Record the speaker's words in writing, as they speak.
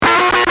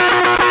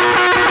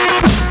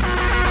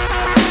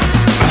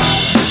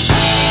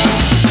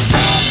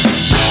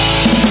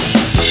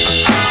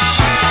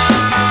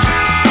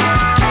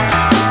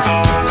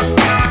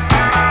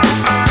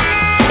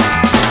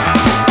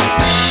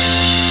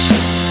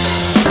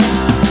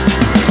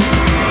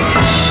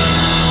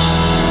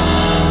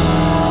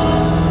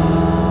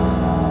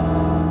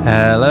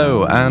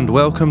and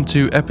welcome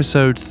to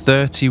episode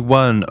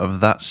 31 of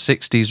That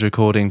 60s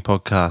Recording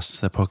Podcast,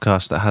 the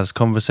podcast that has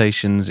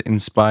conversations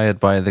inspired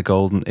by the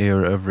golden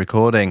era of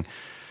recording.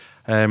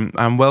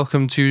 And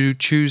welcome to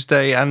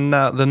Tuesday and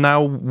the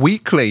now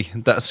weekly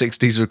That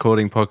 60s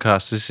Recording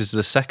Podcast. This is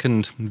the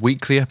second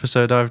weekly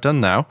episode I've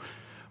done now,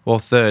 or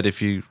third if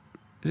you...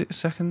 Is it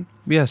second?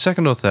 Yeah,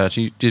 second or third,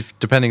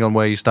 depending on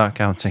where you start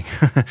counting.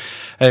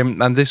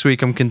 And this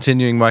week I'm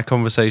continuing my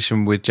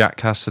conversation with Jack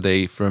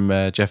Cassidy from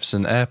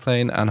Jefferson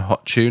Airplane and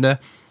Hot Tuna,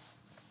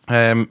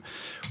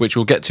 which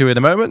we'll get to in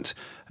a moment.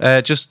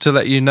 Just to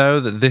let you know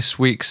that this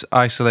week's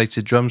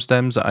isolated drum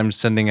stems I'm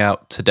sending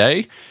out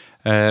today,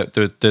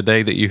 the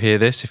day that you hear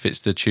this, if it's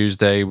the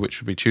Tuesday, which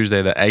would be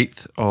Tuesday the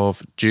 8th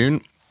of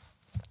June.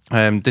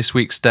 This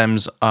week's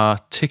stems are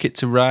Ticket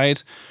to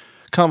Ride.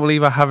 Can't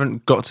believe I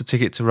haven't got to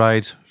Ticket to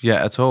Ride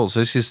yet at all. So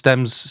this is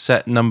stems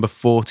set number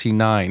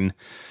 49,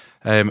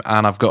 and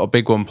I've got a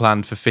big one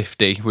planned for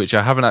 50, which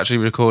I haven't actually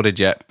recorded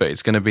yet, but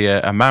it's going to be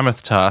a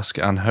mammoth task,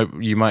 and hope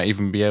you might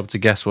even be able to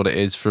guess what it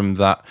is from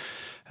that.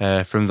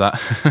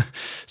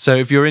 So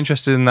if you're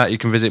interested in that, you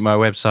can visit my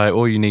website,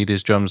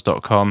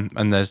 allyouneedisdrums.com,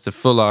 and there's the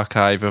full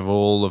archive of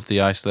all of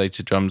the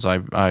isolated drums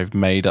I've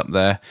made up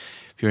there,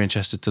 if you're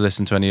interested to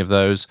listen to any of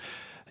those.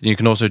 You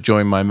can also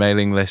join my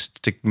mailing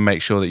list to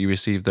make sure that you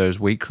receive those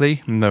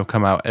weekly, and they'll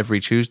come out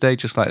every Tuesday,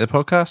 just like the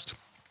podcast.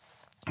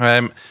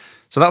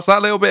 So that's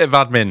that little bit of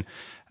admin.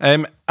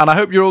 And I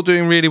hope you're all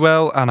doing really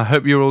well, and I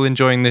hope you're all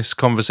enjoying this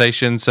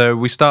conversation. So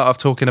we start off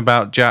talking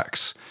about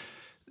Jack's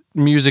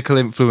musical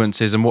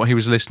influences and what he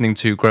was listening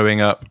to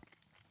growing up.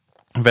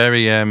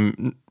 Very,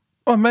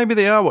 well, maybe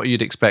they are what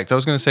you'd expect. I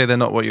was going to say they're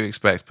not what you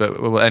expect, but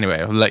well,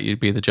 anyway, I'll let you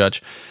be the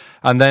judge.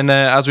 And then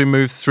as we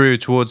move through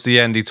towards the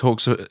end,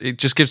 it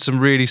just gives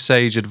some really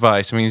sage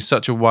advice. I mean, he's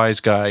such a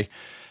wise guy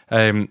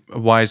in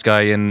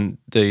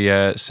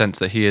the sense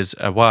that he is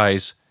a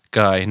wise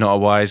guy, not a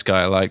wise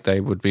guy like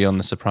they would be on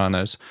The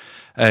Sopranos.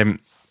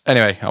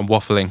 Anyway, I'm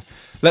waffling.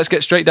 Let's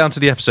get straight down to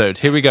the episode.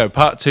 Here we go,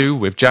 part 2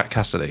 with Jack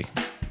Cassidy.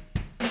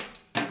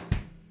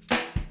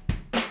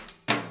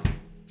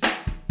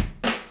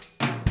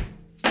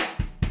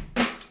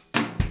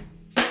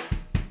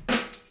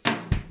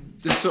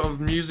 Sort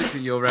of music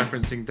that you're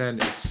referencing then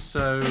is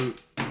so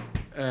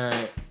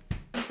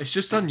it's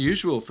just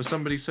unusual for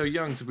somebody so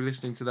young to be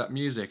listening to that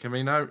music. I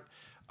mean,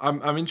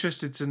 I'm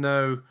interested to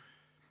know.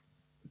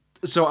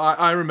 So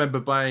I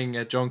remember buying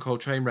a John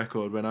Coltrane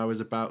record when I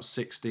was about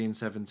 16,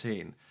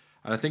 17,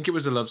 and I think it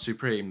was a Love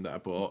Supreme that I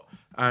bought,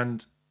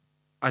 and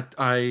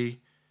it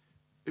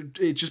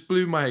just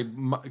blew my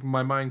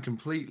mind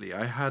completely.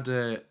 I had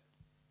it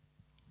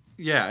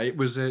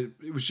was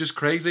just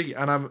crazy,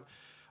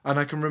 and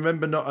I can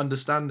remember not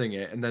understanding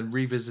it and then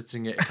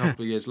revisiting it a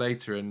couple of years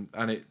later, and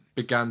it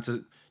began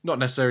to not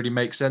necessarily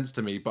make sense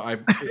to me, but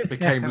it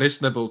became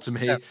listenable to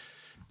me. Yeah.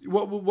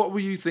 What were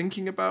you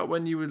thinking about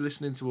when you were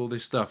listening to all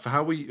this stuff?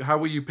 How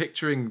were you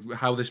picturing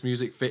how this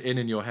music fit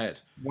in your head?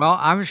 Well,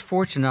 I was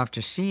fortunate enough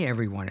to see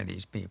every one of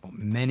these people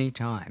many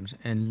times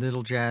in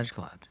little jazz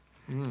clubs.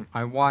 Mm.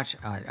 I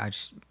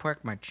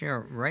parked my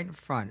chair right in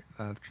front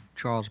of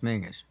Charles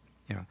Mingus,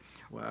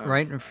 wow.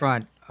 Right in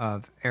front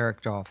of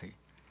Eric Dolphy.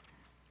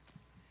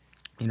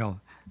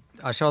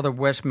 I saw the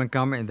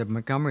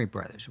Montgomery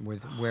brothers,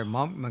 where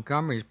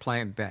Montgomery's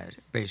playing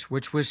bass,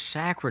 which was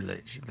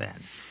sacrilege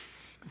then.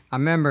 I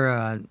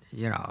remember,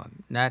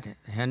 Nat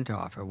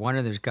Hentoff, one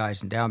of those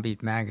guys in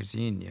Downbeat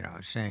magazine,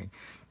 saying,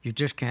 "You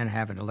just can't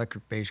have an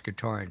electric bass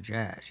guitar in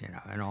jazz,"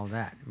 and all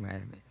that,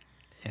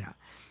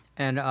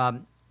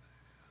 And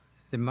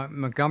the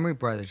Montgomery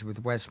brothers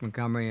with Wes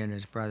Montgomery and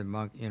his brother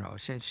Monk,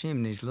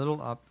 seeing these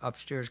little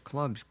upstairs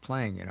clubs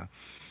playing,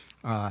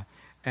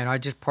 and I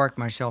just parked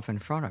myself in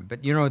front of him.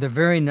 But, the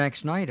very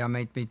next night, I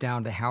might be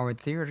down to Howard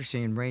Theater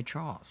seeing Ray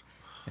Charles,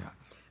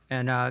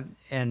 And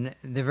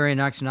the very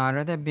next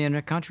night, I'd be in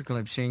a country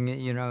club seeing, the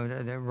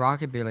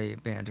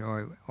rockabilly bands.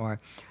 Or I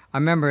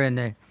remember in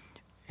the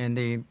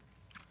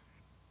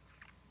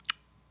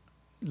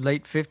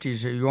late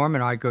 50s, Yorm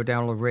and I go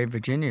down to LaRae,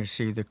 Virginia to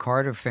see the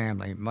Carter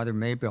family, Mother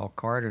Maybelle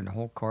Carter and the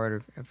whole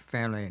Carter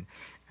family,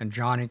 and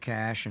Johnny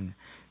Cash, and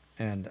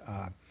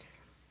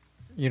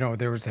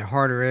there was the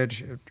Harder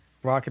Edge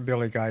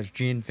rockabilly guys,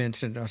 Gene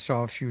Vincent, I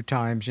saw a few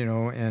times,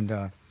 and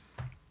the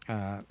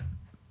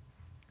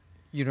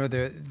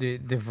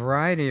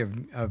variety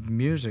of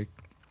music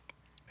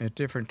at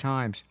different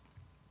times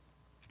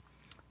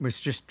was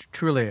just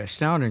truly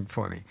astounding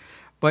for me.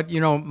 But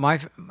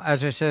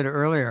as I said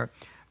earlier,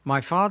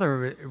 my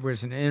father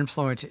was an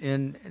influence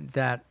in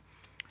that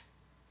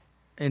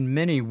in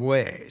many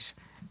ways.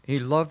 He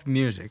loved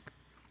music.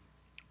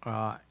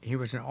 He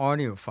was an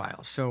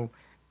audiophile, so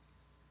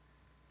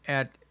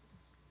at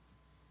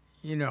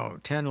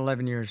 10,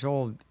 11 years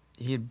old,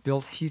 he had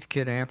built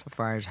Heathkit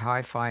amplifiers,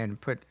 hi-fi, and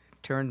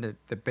turned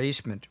the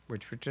basement,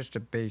 which was just a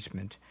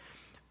basement,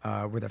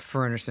 with a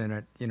furnace in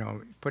it,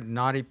 put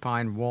knotty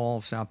pine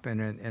walls up in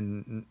it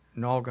and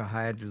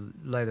Naugahyde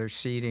leather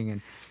seating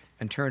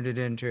and turned it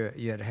into,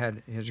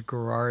 had his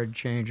Garrard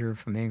changer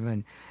from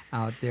England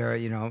out there,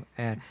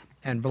 and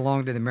and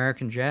belonged to the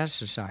American Jazz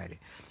Society.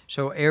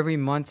 So every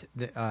month,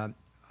 an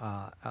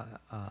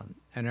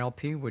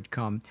LP would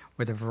come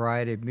with a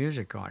variety of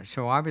music on it.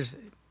 So I was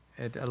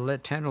at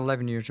 10,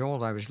 11 years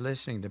old. I was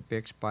listening to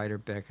Bix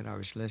Beiderbecke, and I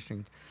was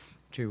listening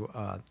to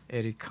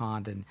Eddie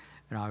Condon,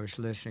 and I was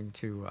listening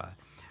to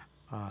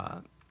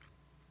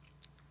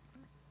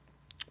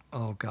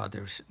oh God,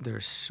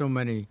 there's so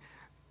many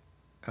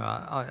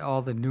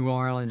all the New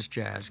Orleans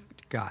jazz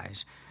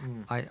guys.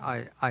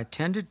 I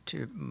tended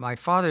to. My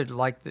father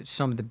liked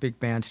some of the big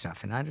band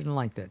stuff, and I didn't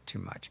like that too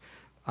much.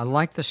 I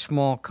liked the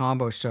small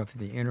combo stuff,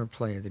 the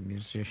interplay of the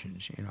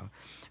musicians,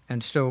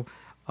 and so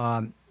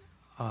I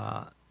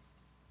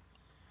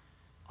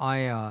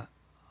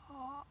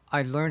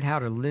learned how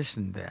to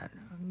listen then.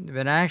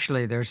 But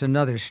actually, there's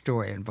another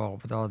story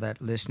involved with all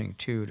that listening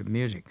to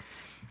music.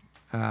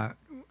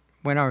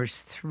 When I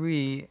was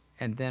 3,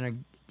 and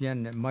then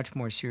again much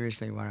more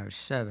seriously when I was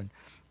 7,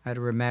 I had a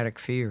rheumatic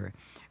fever,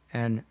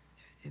 and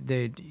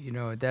they,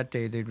 at that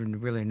day they didn't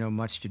really know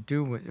much to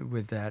do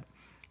with that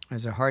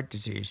as a heart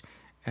disease,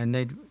 and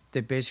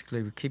they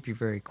basically would keep you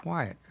very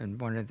quiet,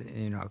 and one of the,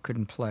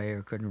 couldn't play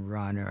or couldn't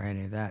run or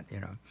any of that,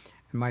 And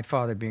my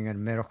father, being in a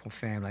medical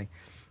family,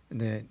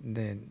 they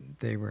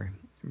were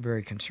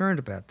very concerned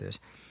about this,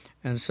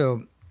 and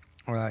so.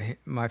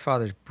 My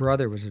father's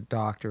brother was a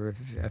doctor,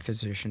 a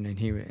physician,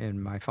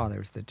 and my father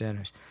was the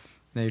dentist.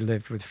 They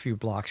lived with a few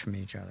blocks from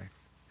each other.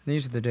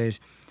 These are the days.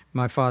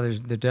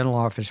 The dental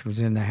office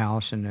was in the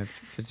house, and the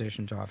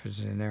physician's office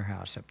was in their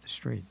house up the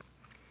street.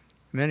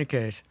 In any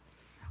case,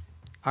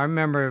 I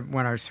remember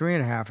when I was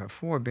 3.5 or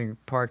 4, being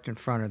parked in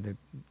front of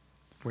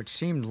what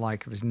seemed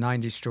like it was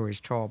 90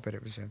 stories tall, but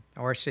it was a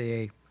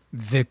RCA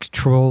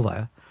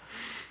Victrola.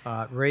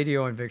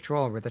 Radio in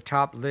Victrola, where the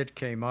top lid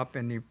came up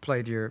and you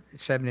played your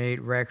 7, 8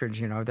 records,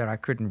 that I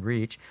couldn't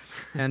reach,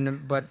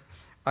 but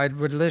I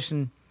would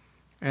listen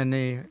in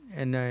the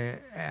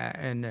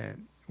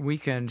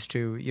weekends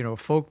to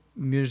folk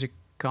music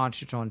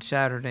concerts on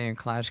Saturday and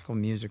classical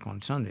music on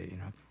Sunday,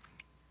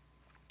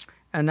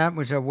 and that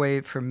was a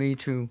way for me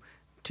to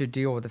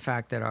deal with the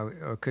fact that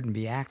I couldn't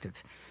be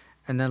active.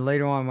 And then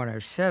later on, when I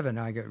was 7,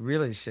 I got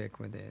really sick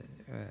with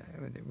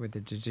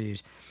the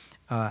disease,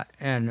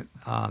 and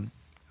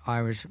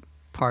I was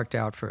parked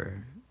out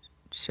for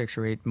 6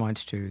 or 8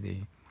 months to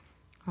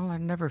I'll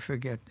never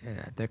forget,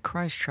 the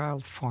Christ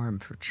Child Farm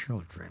for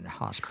Children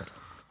Hospital.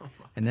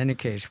 In any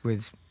case,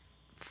 with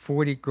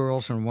 40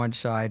 girls on one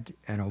side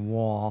and a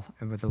wall,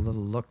 and with a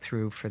little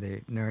look-through for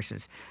the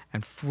nurses,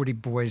 and 40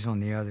 boys on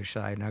the other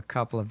side, and a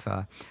couple of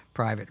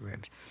private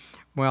rooms.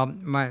 Well,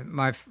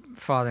 my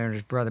father and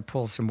his brother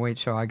pulled some weight,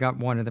 so I got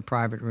one of the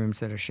private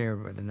rooms that I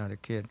shared with another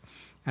kid.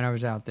 And I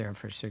was out there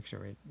for 6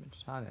 or 8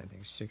 months. I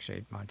think 6,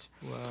 8 months.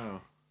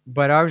 Wow.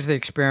 But I was the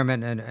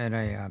experiment and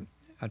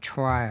a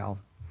trial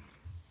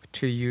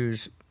to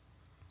use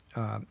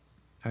a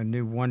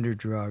new wonder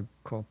drug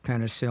called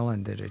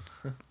penicillin that had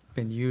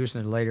been used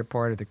in the later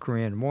part of the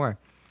Korean War.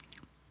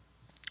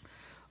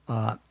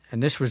 And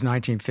this was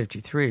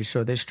 1953,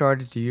 so they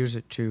started to use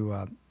it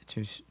to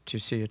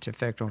see its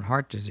effect on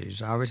heart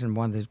disease. I was in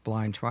one of these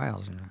blind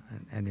trials,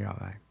 and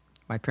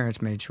my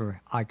parents made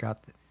sure I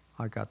got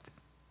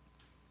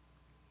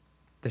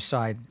the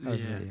side of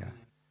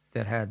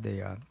that had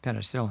the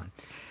penicillin.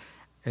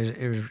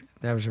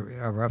 That was a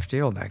rough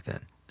deal back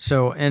then.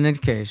 So in any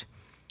case,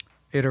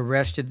 it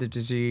arrested the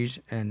disease,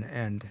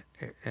 and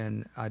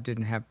I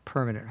didn't have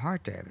permanent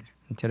heart damage.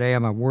 And today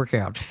I'm a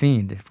workout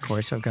fiend. Of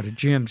course, I've got a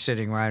gym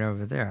sitting right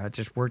over there. I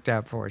just worked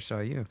out before I saw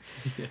you.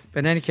 Yeah. But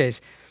in any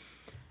case,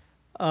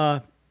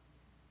 I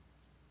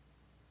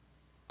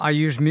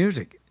use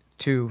music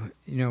to,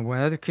 when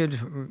other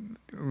kids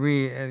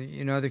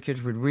read, other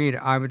kids would read,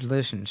 I would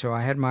listen. So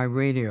I had my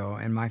radio,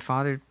 and my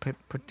father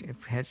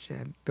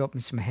built me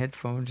some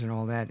headphones and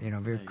all that,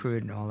 very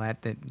crude and all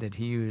that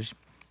he used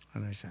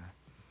on his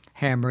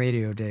ham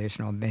radio days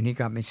and all. And he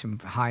got me some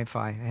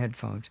hi-fi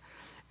headphones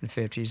in the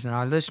 50s, and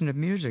I listened to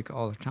music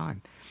all the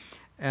time.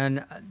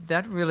 And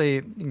that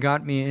really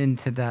got me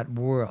into that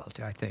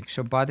world, I think.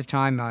 So by the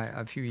time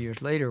a few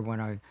years later,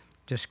 when I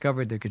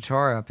discovered the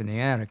guitar up in the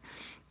attic,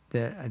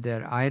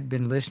 that I had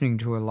been listening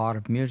to a lot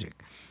of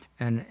music,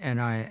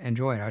 and I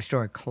enjoyed it. I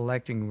started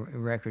collecting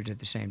records at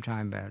the same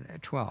time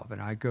at 12,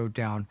 and I go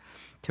down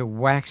to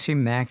Waxy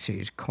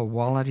Maxi's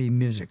Quality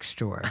Music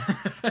Store,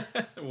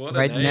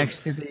 right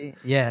next to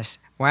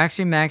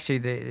Waxy Maxi.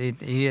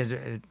 He had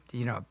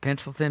a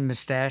pencil thin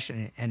mustache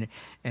and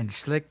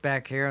slick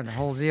back hair and the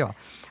whole deal.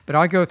 But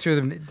I go through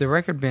the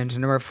record bins,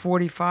 and there were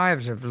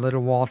 45s of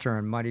Little Walter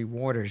and Muddy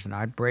Waters, and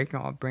I'd bring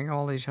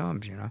all these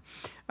homes,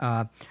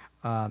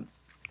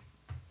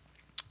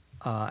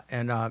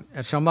 and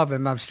some of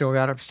them I've still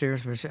got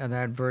upstairs, and I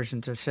had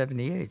versions of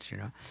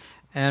 78s,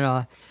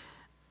 and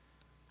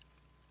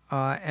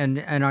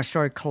I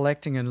started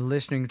collecting and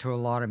listening to a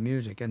lot of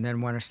music, and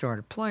then when I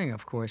started playing,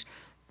 of course,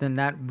 then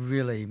that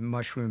really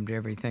mushroomed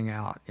everything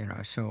out,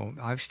 So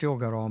I've still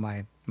got all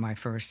my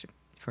first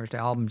first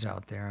albums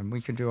out there, and we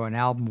could do an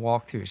album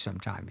walkthrough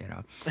sometime, you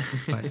know.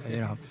 But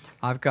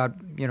I've got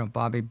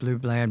Bobby Blue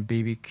Bland,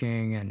 B.B.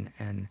 King,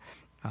 and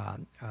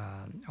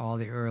all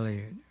the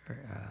early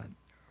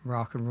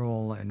rock and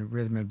roll and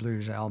rhythm and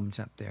blues albums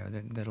up there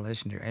that I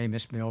listen to,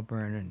 Amos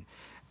Milburn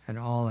and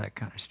all that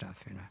kind of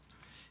stuff, you know.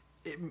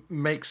 It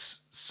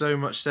makes so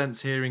much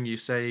sense hearing you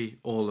say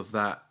all of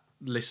that,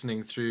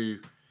 listening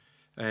through,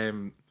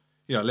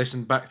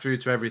 listen back through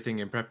to everything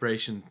in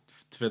preparation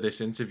for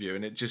this interview,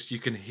 and you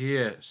can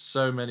hear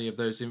so many of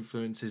those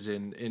influences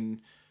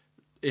in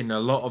a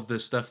lot of the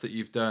stuff that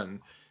you've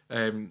done.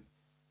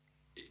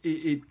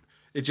 It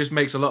just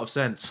makes a lot of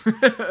sense.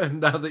 And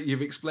now that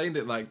you've explained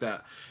it like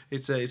that,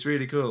 it's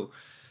really cool.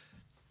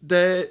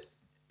 There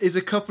is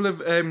a couple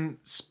of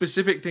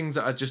specific things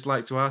that I'd just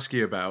like to ask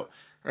you about.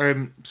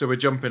 So we're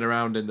jumping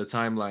around in the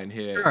timeline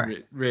here, Sure.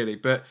 really,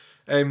 but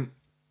I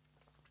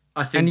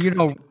think.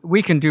 And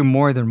we can do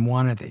more than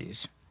one of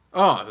these.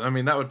 Oh, I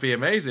mean, that would be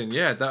amazing.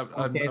 Yeah,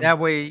 Okay, that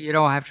way you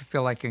don't have to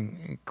feel like you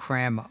can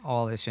cram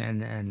all this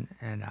in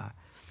and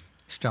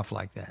stuff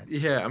like that.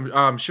 Yeah,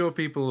 I'm sure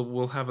people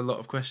will have a lot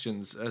of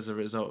questions as a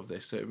result of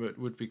this, so it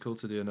would be cool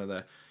to do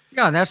another.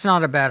 Yeah, that's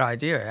not a bad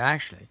idea,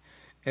 actually.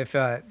 If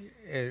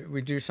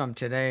we do some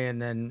today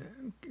and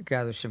then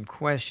gather some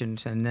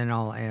questions, and then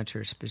I'll answer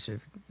a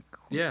specific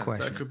Yeah,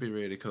 question. that could be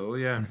really cool.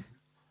 Yeah.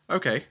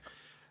 Okay.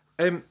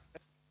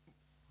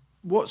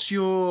 What's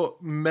your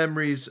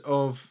memories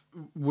of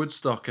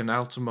Woodstock and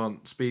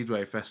Altamont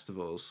Speedway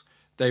festivals?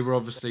 They were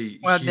obviously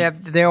Well,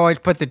 huge. they always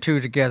put the two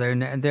together,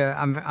 and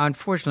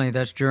unfortunately,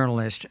 that's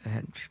journalists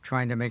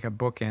trying to make a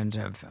bookends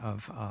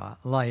of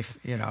life,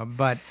 you know.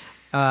 But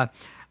I've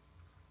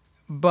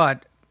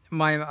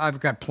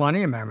got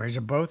plenty of memories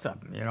of both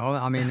of them, you know.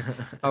 I mean,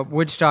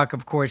 Woodstock,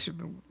 of course,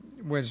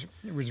 was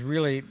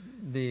really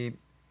the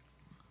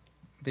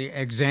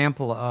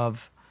example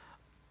of.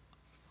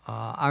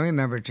 I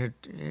remember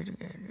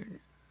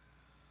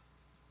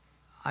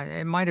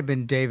it might have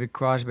been David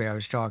Crosby I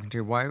was talking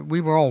to.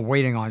 We were all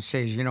waiting on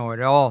stage. You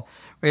know,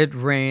 it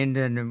rained,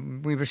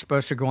 and we were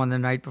supposed to go on the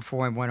night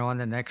before and went on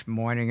the next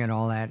morning and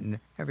all that, and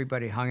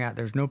everybody hung out.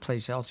 There's no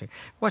place else. It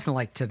wasn't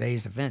like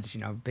today's events,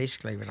 you know.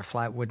 Basically, it was a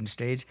flat wooden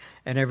stage,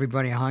 and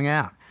everybody hung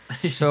out.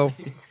 So,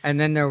 and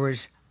then there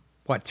was,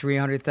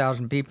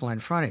 300,000 people in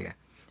front of you.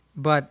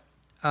 But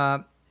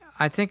I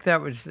think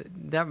that was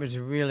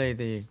really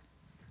the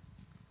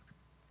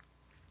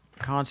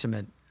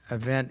consummate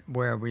event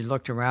where we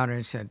looked around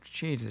and said,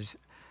 "Jesus,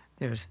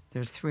 there's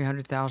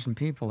 300,000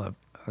 people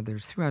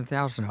there's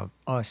 300,000 of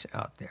us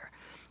out there,"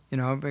 you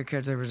know,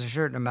 because there was a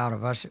certain amount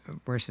of us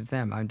versus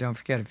them. I mean, don't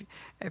forget,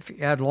 if you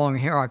had long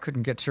hair, I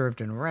couldn't get served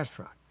in a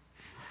restaurant,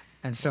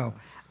 and so,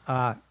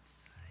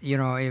 we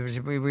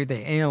were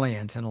the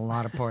aliens in a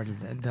lot of part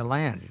of the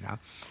land, you know,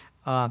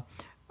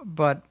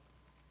 but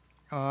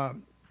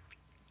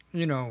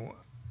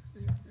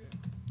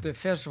the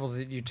festival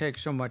that you take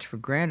so much for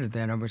granted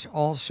then, it was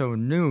all so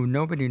new.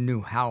 Nobody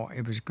knew how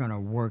it was going to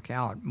work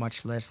out,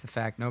 much less the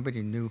fact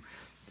nobody knew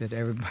that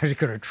everybody's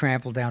going to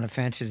trample down the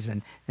fences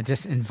and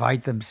just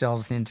invite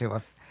themselves into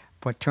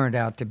what turned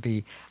out to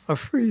be a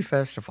free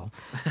festival.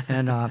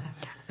 And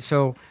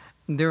so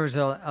there was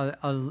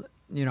a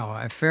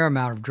fair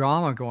amount of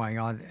drama going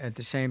on. At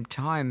the same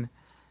time,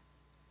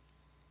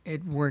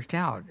 it worked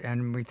out.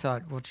 And we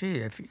thought, well,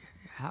 gee,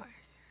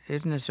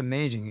 isn't this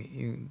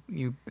amazing?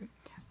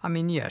 I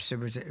mean, yes, it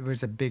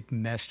was a big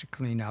mess to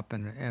clean up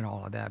and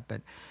all of that,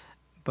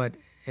 but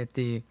at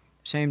the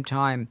same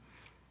time,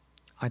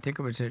 I think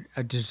it was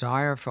a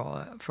desire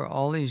for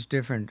all these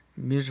different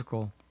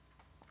musical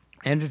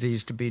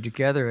entities to be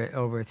together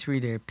over a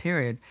 3-day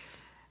period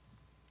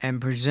and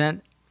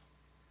present.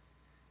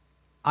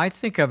 I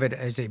think of it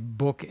as a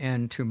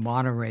bookend to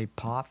Monterey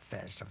Pop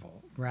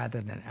Festival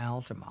rather than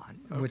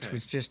Altamont, which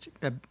was just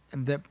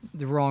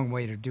the wrong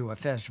way to do a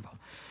festival.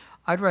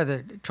 I'd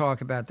rather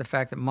talk about the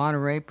fact that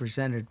Monterey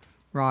presented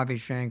Ravi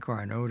Shankar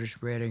and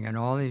Otis Redding and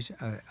all these,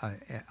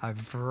 a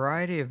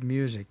variety of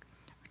music,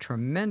 a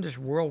tremendous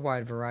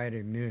worldwide variety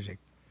of music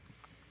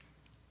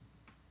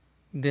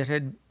that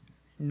had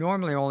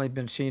normally only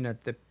been seen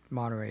at the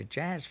Monterey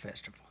Jazz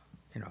Festival,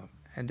 you know.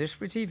 And this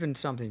was even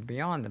something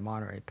beyond the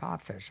Monterey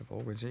Pop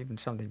Festival, was even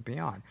something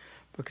beyond,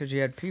 because you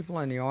had people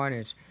in the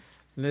audience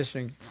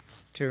listening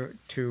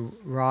to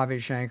Ravi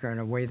Shankar in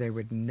a way they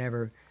would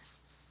never.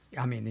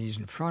 I mean, he's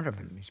in front of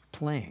him. He's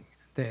playing.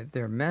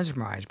 They're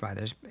mesmerized by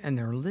this, and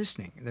they're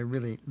listening. They're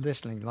really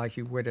listening like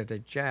you would at a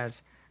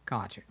jazz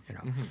concert, you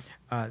know,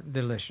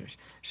 the listeners.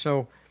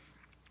 So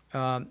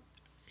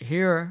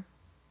here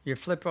you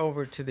flip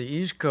over to the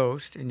East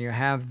Coast, and you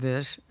have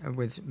this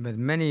with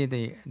many of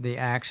the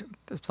acts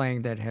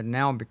playing that had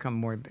now become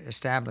more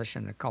established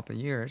in a couple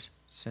of years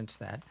since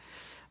that,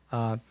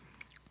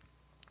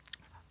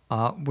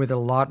 with a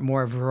lot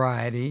more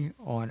variety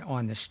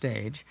on the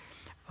stage.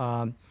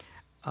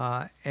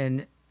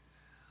 And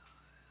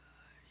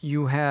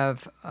you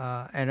have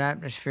an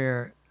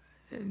atmosphere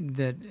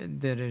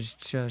that is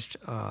just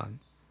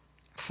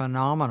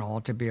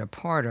phenomenal to be a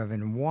part of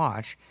and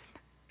watch.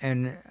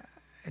 And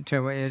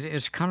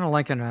it's kind of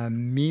like an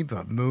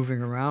amoeba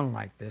moving around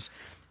like this.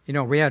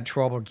 We had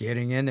trouble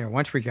getting in there.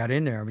 Once we got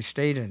in there, we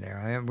stayed in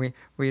there.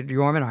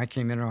 Yorm and I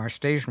came in our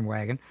station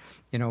wagon,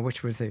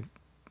 which was a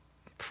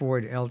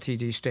Ford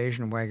LTD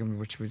station wagon,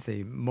 which was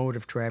the mode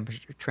of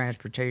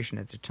transportation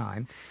at the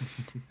time,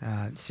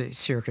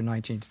 circa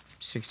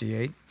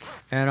 1968,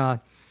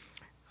 and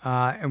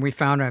we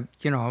found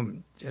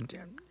an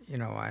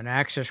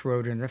access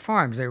road in the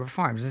farms. They were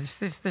farms.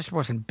 This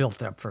wasn't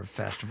built up for a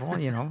festival,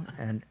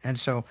 and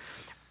so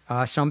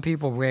some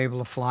people were able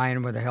to fly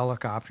in with a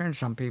helicopter, and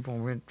some people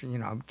went,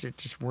 to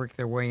just work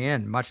their way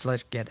in, much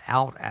less get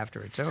out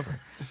after it's over.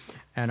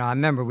 And I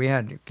remember we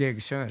had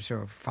gigs,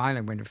 so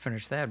finally when we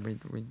finished that, we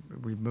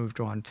moved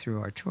on through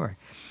our tour.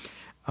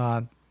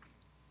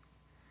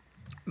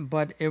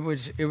 But it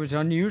was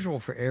unusual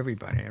for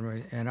everybody,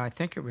 and I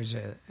think it was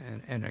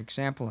an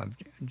example of,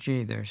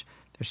 there's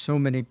so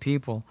many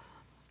people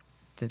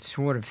that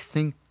sort of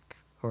think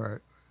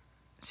or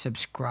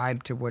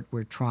subscribe to what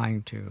we're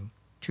trying to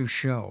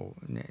show,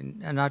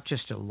 and not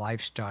just a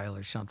lifestyle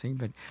or something,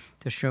 but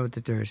to show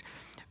that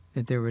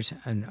there was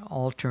an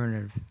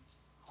alternate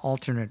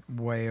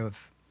way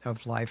of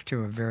life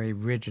to a very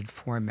rigid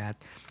format.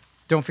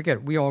 Don't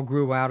forget, we all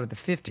grew out of the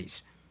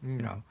 50s.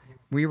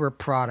 We were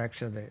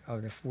products of the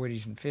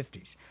 40s and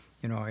 50s.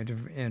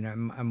 In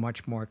a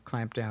much more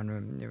clamped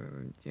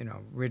down,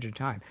 rigid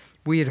time.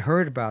 We had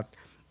heard about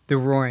the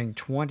Roaring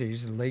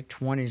 '20s. The late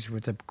 '20s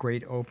was a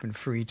great open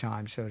free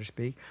time, so to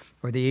speak,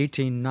 or the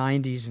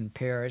 1890s in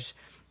Paris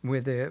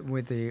with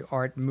the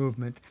art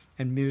movement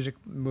and music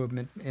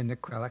movement in the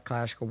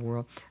classical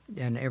world,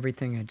 and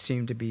everything had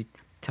seemed to be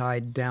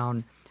tied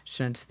down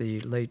since the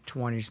late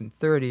 20s and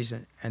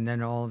 30s, and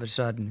then all of a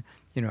sudden,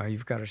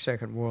 you've got a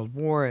Second World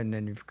War, and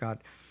then you've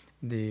got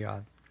the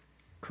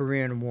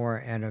Korean War,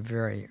 and a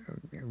very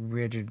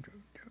rigid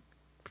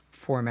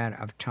format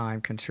of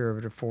time,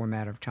 conservative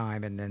format of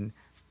time, and then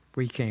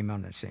we came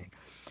on the scene.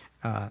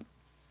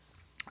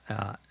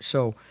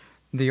 So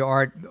the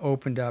art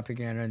opened up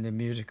again, and the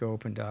music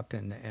opened up,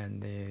 and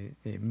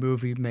the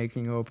movie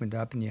making opened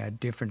up, and you had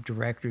different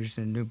directors,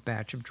 and a new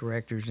batch of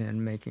directors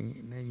in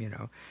making,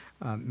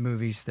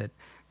 movies that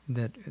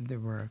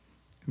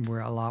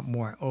were a lot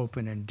more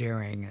open and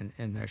daring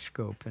in their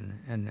scope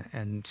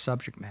and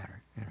subject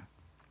matter.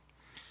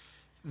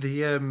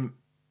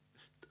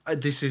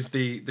 This is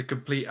the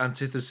complete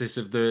antithesis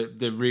of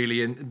the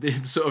really the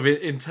sort of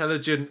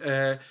intelligent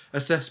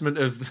assessment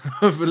of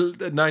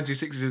the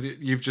 1960s that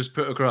you've just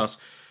put across.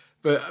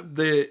 But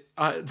the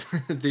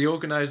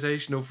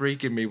organisational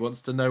freak in me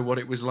wants to know what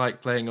it was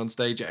like playing on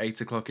stage at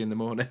 8 o'clock in the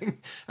morning.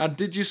 And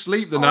did you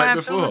sleep the night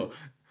before?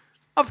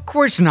 Of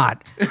course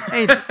not.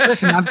 Hey,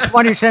 listen, I'm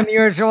 27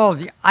 years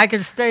old. I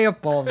can stay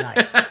up all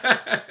night.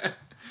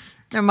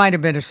 There might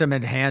have been some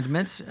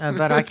enhancements,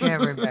 but I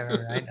can't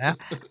remember right now.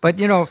 But,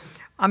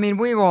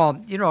 we were all,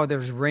 there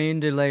was rain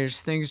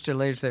delays,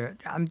 delays there.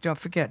 Don't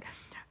forget,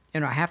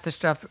 half the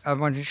stuff I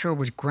wasn't sure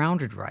was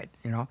grounded right,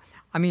 there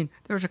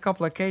was a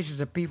couple of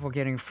cases of people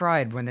getting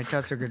fried when they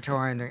touched their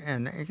guitar,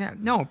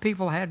 no,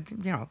 people had,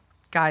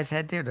 guys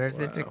had, there's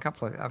a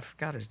couple of, I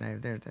forgot his name,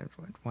 there's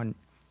one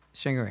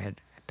singer had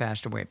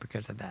passed away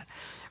because of that.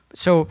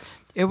 So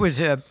it was,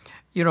 there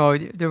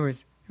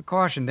was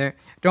caution there.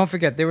 Don't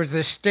forget, there was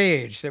this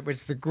stage that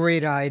was the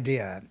great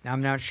idea.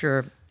 I'm not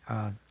sure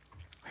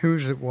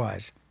whose it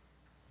was.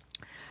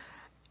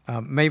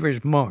 Maybe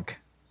it was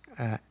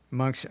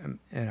Monk's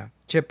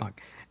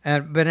Chipmunk.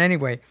 But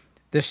anyway,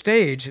 the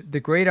stage,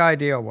 the great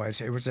idea was,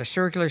 it was a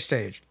circular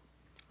stage,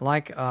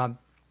 like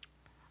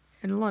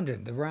in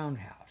London, the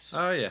Roundhouse.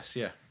 Oh, yes,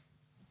 yeah.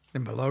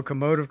 And the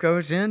locomotive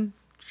goes in,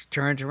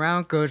 turns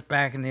around, goes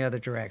back in the other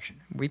direction.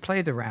 We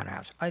played the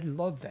Roundhouse. I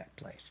love that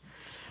place.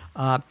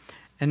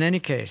 In any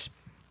case,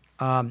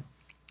 the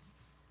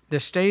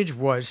stage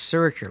was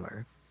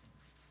circular,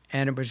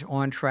 and it was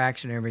on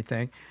tracks and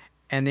everything.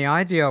 And the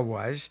idea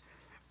was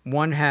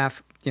one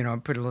half,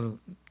 put a little,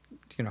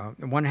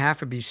 one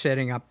half would be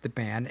setting up the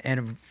band,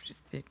 and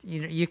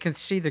you can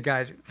see the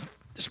guys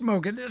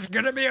smoking. This is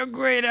going to be a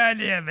great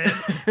idea,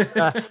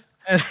 man.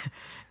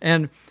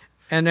 And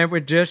it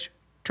would just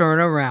turn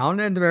around,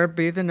 and there'd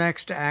be the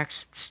next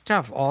act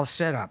stuff all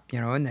set up,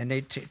 and then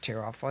they'd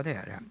tear off all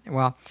that.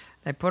 Well,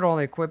 they put all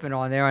the equipment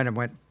on there, and it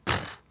went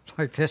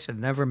like this and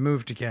never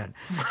moved again.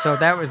 So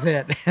that was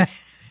it.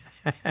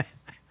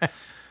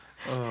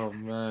 Oh,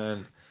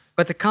 man.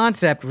 But the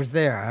concept was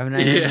there.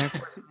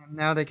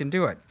 Now they can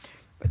do it.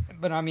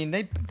 But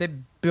they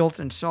built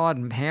and sawed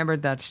and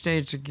hammered that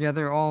stage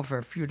together all for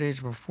a few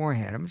days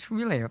beforehand. It was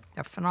really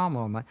a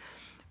phenomenal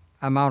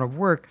amount of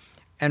work.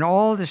 And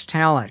all this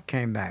talent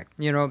came back.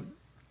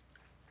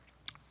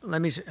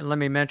 Let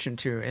me mention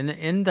too.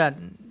 In that,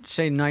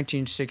 say,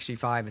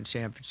 1965 in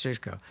San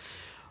Francisco,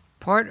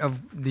 part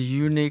of the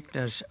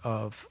uniqueness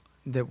of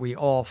that we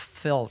all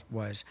felt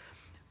was,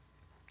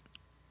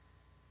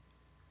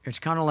 it's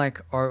kind of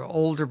like our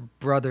older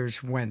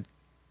brothers went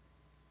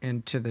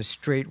into the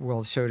straight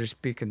world, so to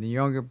speak, and the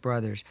younger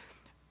brothers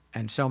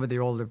and some of the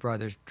older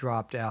brothers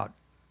dropped out,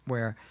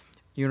 where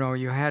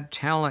you had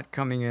talent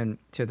coming in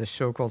to the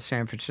so-called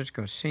San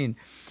Francisco scene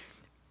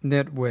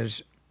that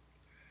was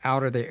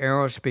out of the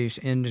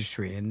aerospace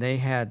industry, and they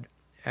had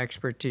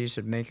expertise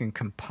of making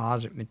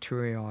composite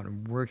material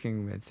and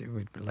working with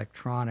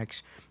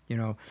electronics.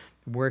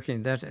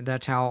 Working.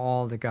 That's how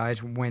all the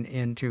guys went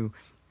into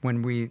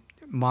when we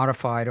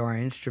modified our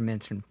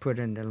instruments and put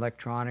in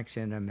electronics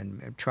in them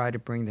and tried to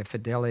bring the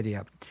fidelity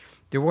up.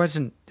 There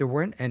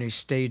weren't any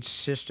stage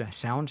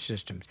sound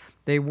systems.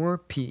 They were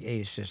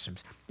PA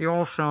systems. They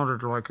all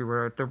sounded like you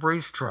were at the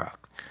racetrack,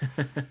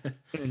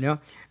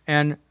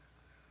 and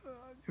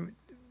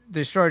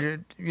they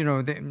started,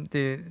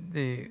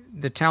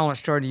 the talent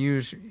started to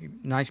use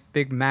nice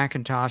big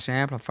Macintosh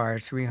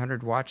amplifiers,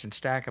 300 watts, and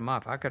stack them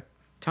up. I got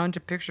tons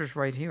of pictures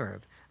right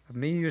here of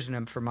me using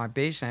them for my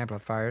bass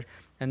amplifiers,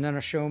 and then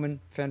a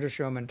Fender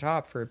Showman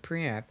top for a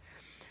preamp,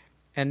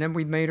 and then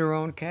we made our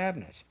own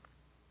cabinets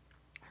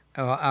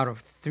out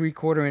of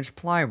 3/4-inch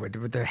plywood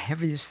with the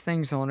heaviest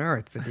things on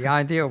earth. But the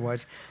idea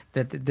was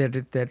that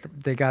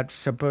they got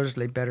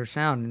supposedly better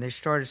sound, and they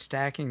started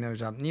stacking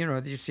those up.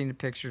 You've seen the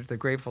pictures, the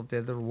Grateful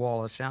Dead little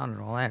wall of sound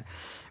and all that.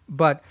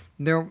 But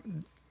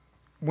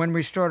when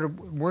we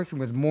started working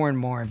with more and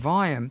more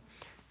volume,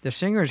 the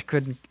singers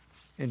couldn't,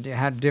 and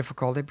had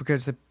difficulty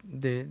because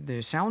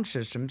the sound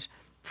systems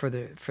for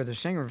the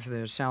singer, for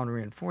the sound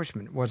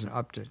reinforcement, wasn't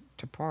up to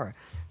par.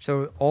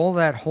 So all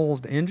that whole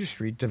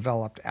industry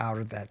developed out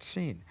of that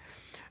scene.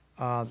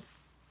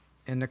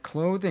 In the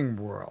clothing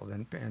world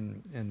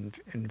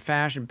and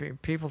fashion,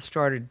 people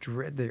started,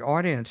 the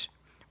audience,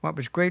 what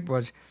was great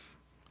was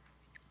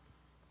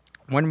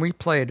when we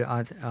played,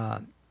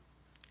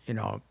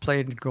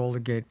 played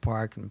Golden Gate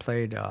Park and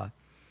played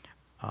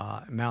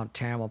Mount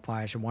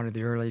Tamalpais, one of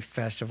the early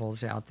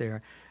festivals out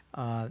there,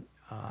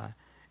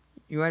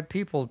 you had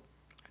people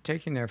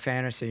taking their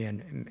fantasy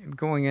and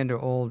going into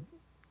old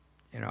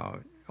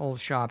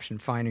shops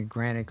and finding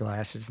granite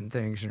glasses and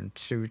things and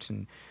suits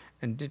and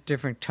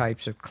different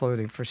types of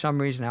clothing. For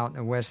some reason, out in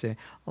the West, a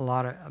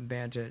lot of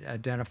bands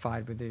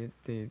identified with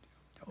the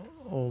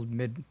old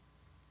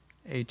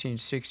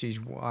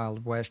mid-1860s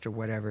Wild West or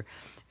whatever.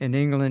 In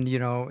England,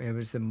 it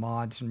was the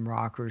mods and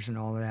rockers and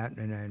all that,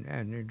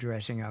 and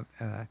dressing up.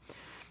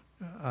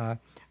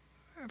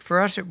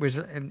 For us, it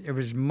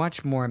was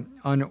much more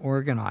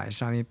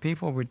unorganized. I mean,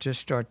 people would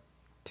just start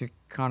to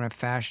kind of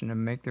fashion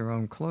and make their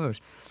own clothes.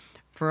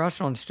 For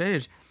us on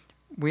stage,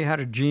 we had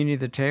a Jeannie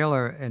the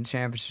Tailor in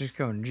San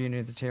Francisco and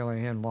Jeannie the Tailor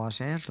here in Los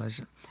Angeles.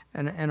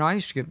 And I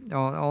used to get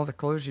all the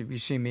clothes you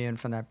see me in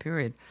from that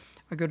period.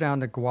 I go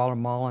down to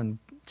Guatemala and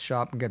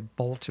shop and get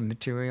bolts of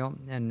material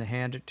and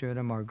hand it to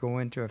them, or go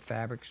into a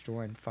fabric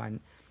store and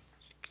find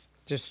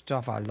just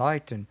stuff I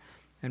liked and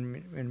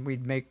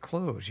we'd make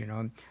clothes,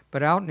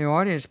 But out in the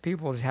audience,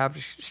 people would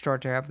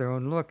start to have their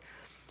own look.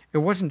 It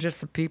wasn't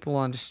just the people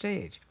on the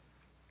stage.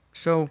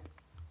 So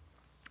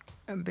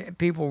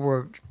people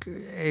were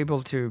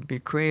able to be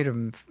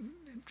creative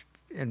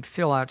and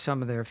fill out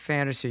some of their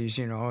fantasies,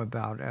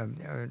 about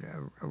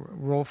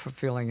role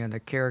fulfilling in the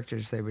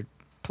characters they would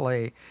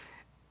play.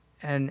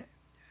 And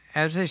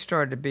as they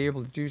started to be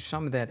able to do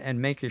some of that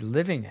and make a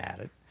living at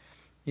it,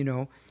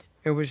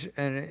 it was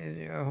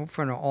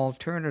for an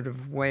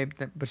alternative way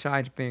that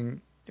besides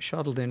being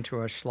shuttled into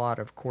a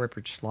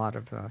corporate slot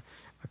of a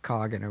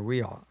cog in a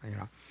wheel,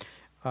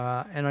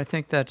 and I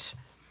think that's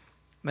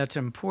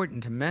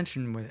important to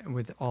mention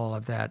with all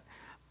of that.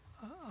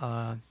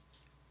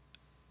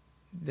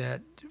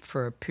 That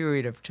for a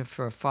period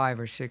for a 5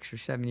 or 6 or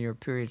 7 year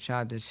period of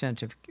time, the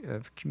sense of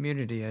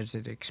community as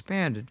it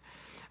expanded,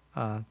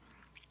 and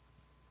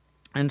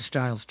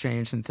styles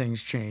changed and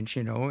things changed,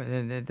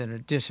 and then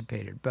it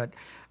dissipated. But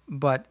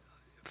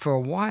for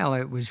a while,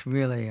 it was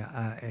really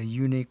a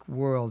unique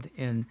world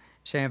in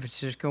San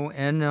Francisco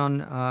and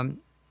on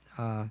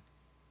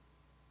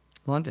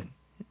London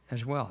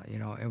as well.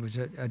 It was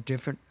a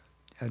different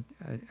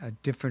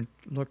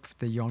look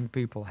the young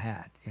people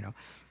had.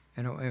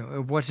 And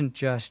it wasn't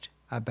just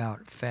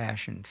about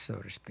fashion, so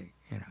to speak.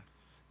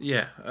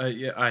 Yeah,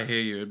 I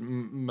hear you.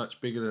 Much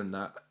bigger than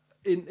that.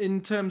 In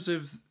terms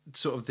of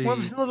sort of the... Well, it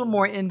was a little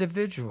more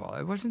individual.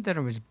 It wasn't that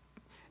it was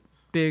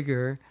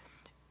bigger.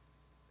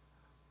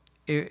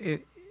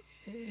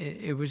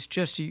 It was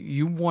just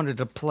you wanted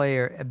to play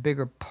a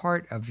bigger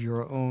part of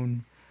your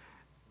own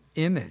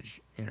image,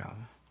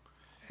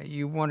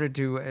 You wanted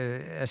to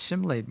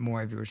assimilate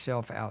more of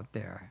yourself out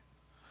there.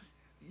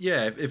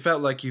 Yeah, it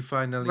felt like you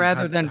finally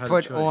rather had than a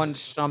put choice. on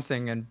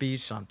something and be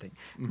something.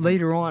 Mm-hmm.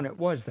 Later on, it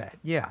was that.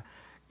 Yeah.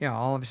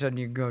 All of a sudden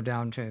you go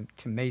down to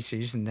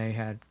Macy's and they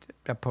had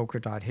a polka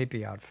dot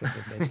hippie outfit.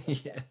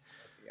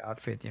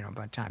 Outfit,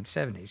 by the time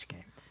 70s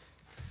came.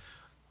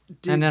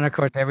 And then, of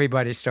course,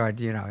 everybody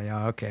started,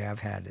 okay, I've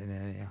had it.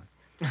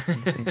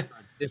 Things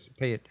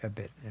dissipate a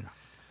bit,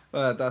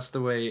 Well, that's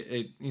the way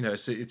it.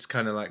 It's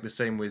kind of like the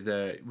same with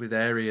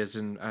areas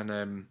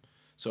and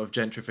sort of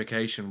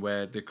gentrification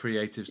where the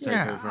creatives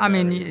take over. I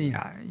mean,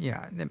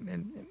 yeah.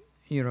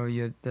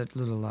 You that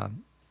little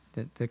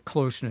the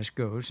closeness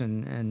goes,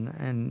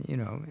 and you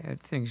know,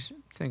 things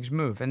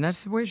move, and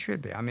that's the way it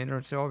should be. I mean,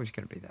 it's always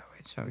going to be that way.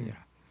 So you know.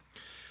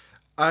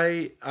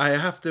 I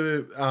have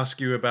to ask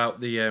you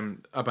about the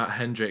about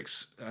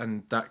Hendrix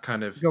and that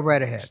kind of Go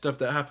right ahead. stuff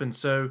that happened.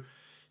 So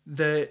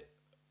the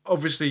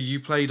obviously you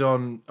played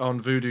on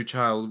Voodoo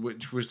Child,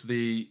 which was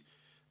the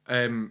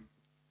I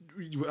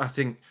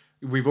think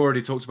we've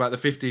already talked about the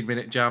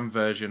 15-minute jam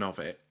version of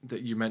it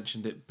that you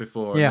mentioned it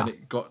before, and Yeah. then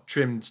it got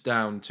trimmed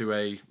down to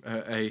a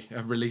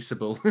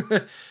releasable.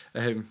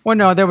 Well,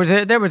 no,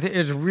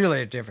 it's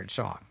really a different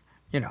song.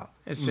 You know,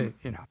 it's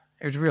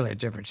really a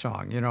different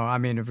song. You know, I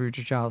mean, the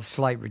Future Child's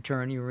Slight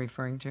Return you're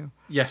referring to.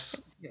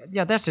 Yes.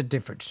 Yeah, that's a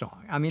different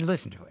song. I mean,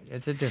 listen to it.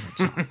 It's a different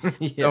song.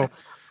 Yeah.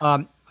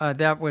 So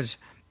that was,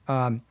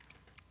 but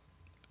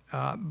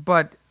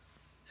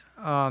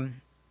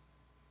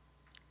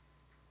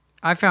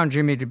I found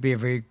Jimmy to be a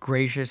very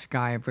gracious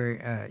guy.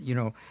 Very, you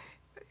know,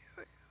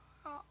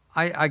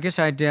 I guess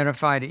I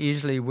identified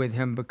easily with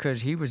him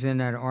because he was in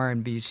that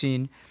R&B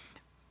scene,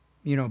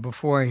 you know,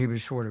 before he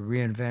was sort of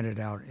reinvented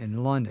out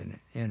in London,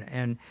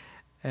 and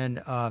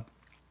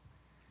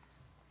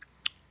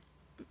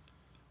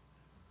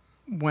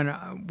when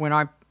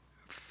I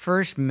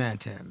first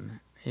met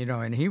him, you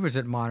know, and he was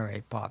at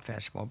Monterey Pop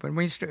Festival, but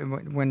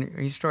when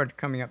he started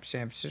coming up to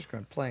San Francisco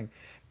and playing,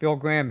 Bill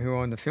Graham, who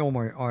owned the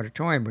Fillmore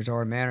Auditorium, was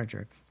our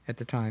manager at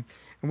the time,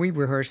 and we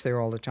rehearsed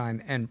there all the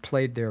time and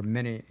played there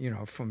many, you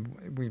know,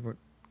 we were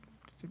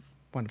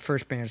one of the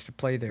first bands to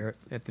play there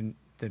at the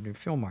new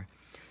Fillmore.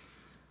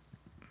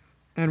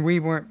 And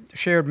we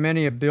shared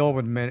many a bill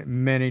with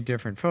many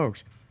different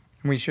folks.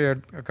 And we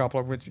shared a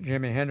couple with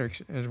Jimi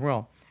Hendrix as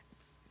well.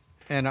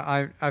 And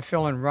I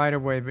fell in right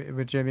away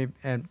with Jimmy,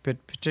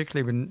 but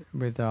particularly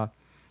with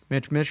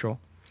Mitch Mitchell.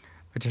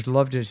 I just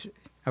loved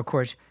of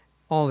course,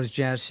 all his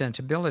jazz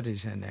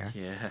sensibilities in there.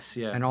 Yes,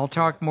 yeah. And I'll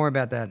talk more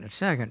about that in a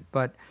second.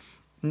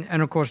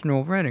 And of course,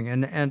 Noel Redding.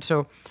 And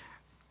so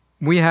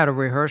we had a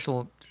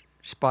rehearsal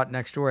spot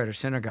next door at a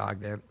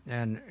synagogue there,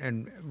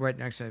 and right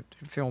next to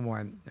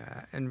Fillmore,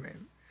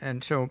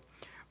 and so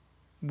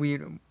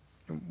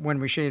when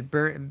we shared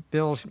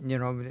bills, you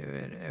know,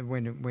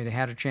 when we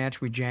had a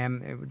chance, we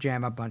jam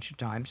a bunch of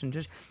times, and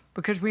just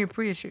because we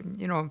appreciate,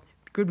 you know,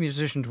 good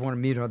musicians want to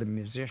meet other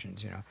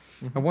musicians, you know.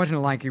 Mm-hmm. It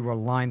wasn't like you were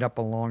lined up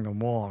along the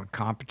wall in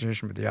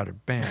competition with the other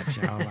bands,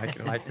 you know, like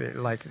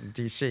in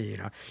DC, you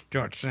know,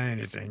 don't say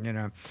anything, you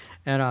know,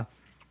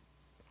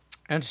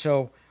 and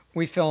so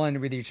we fell in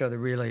with each other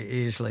really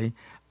easily,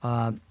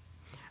 and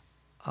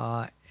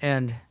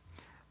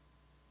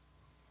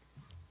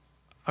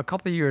a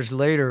couple of years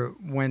later,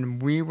 when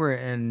we were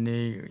in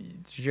the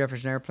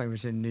Jefferson Airplane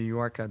was in New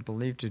York, I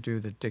believe, to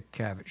do the Dick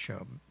Cavett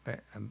show,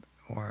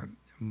 or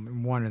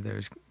one of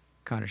those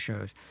kind of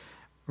shows,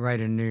 right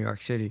in New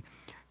York City.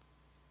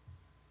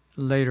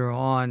 Later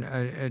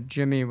on,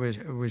 Jimmy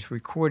was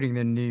recording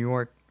in New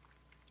York,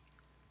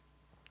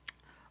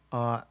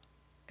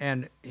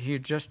 and he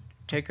had just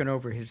taken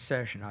over his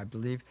session. I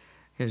believe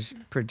his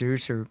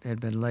producer had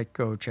been let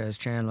go, Chaz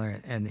Chandler,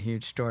 and he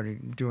had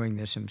started doing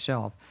this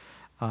himself.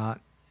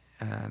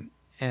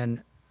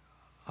 And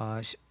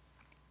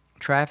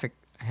Traffic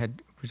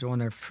was on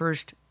their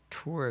first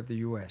tour of the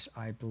U.S.,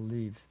 I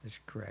believe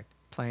that's correct,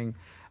 playing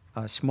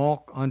a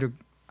small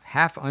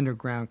half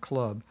underground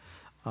club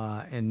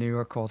in New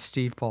York called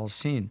Steve Paul's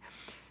Scene.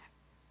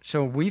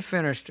 So we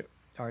finished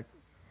our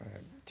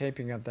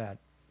taping of that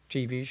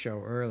TV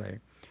show early,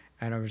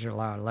 and it was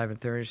around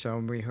 11:30. So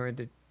we heard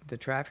that the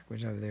Traffic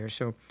was over there.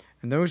 So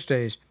in those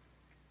days,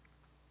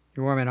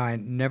 Norm and I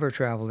never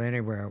traveled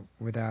anywhere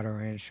without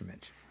our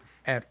instruments.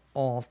 At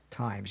all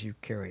times, you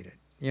carried it.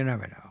 You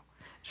never know.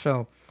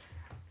 So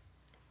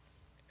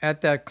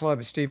at that club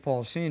at Steve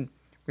Paul's Scene,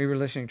 we were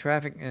listening to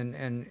Traffic,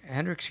 and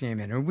Hendrix came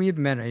in, and we had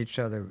met each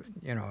other,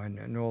 you know,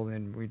 and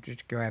Nolan, we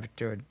just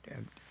gravitated,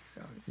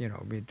 you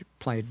know, we'd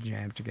played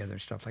jam together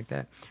and stuff like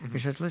that. Mm-hmm. He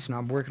said, listen,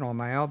 I'm working on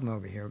my album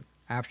over here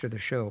after the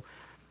show.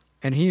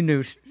 And he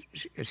knew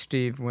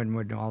Steve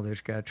Winwood and all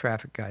those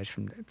Traffic guys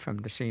from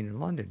the scene in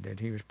London that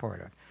he was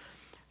part of.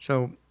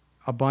 So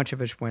a bunch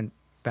of us went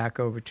back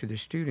over to the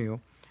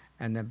studio,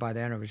 and then by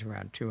then it was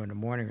around 2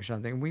 a.m. or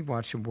something. We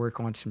watched him work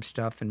on some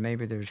stuff, and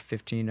maybe there was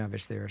 15 of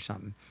us there or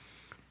something.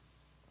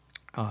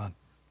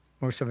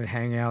 Most of it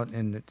hang out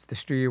in the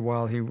studio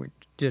while he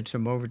did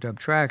some overdub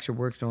tracks or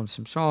worked on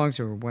some songs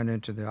or went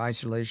into the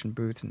isolation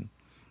booth and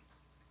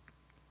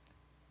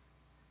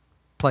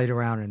played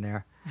around in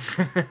there.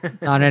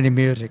 Not any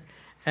music.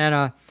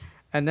 And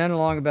then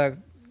along about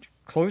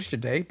close to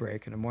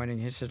daybreak in the morning,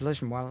 he said,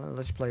 listen,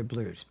 let's play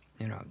blues.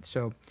 You know,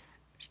 so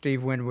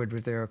Steve Winwood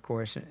was there, of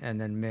course,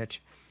 and then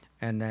Mitch,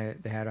 and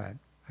they had a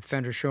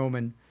Fender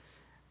Showman.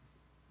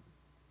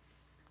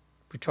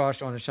 We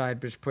tossed on the side,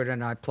 but put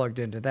in, I plugged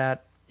into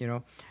that, you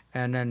know,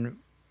 and then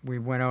we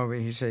went over,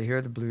 he said,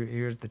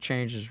 here's the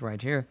changes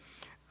right here,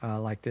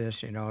 like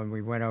this, you know, and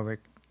we went over it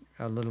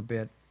a little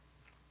bit.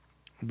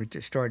 We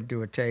just started to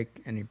do a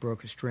take, and he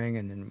broke a string,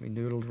 and then we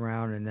noodled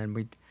around, and then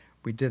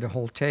we did a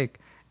whole take,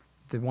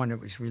 the one that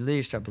was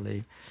released, I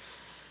believe.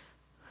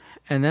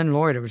 And then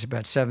Lloyd, it was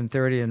about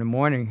 7:30 in the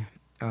morning.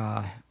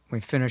 We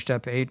finished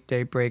up 8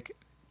 daybreak.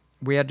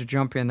 We had to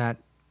jump in that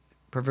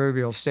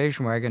proverbial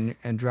station wagon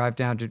and drive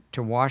down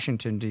to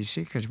Washington,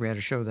 D.C. because we had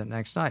a show that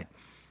next night.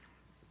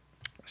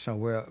 So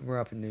we're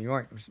up in New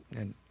York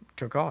and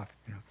took off.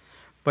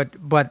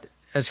 But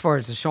as far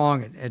as the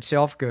song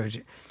itself goes,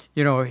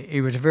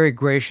 he was a very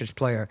gracious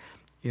player.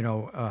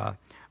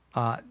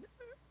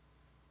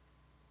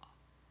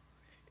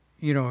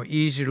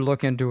 Easy to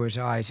look into his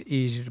eyes,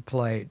 easy to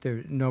play.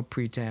 There, no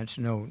pretense,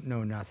 no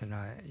nothing.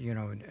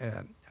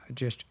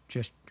 Just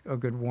a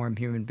good, warm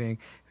human being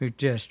who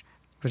just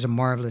was a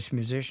marvelous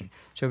musician.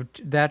 So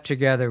that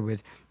together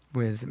with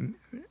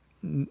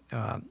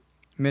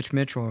Mitch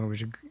Mitchell,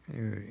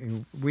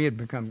 we had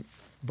become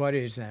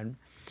buddies then,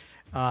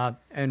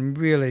 and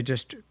really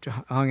just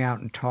hung out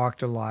and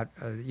talked a lot.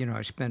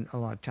 Spent a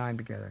lot of time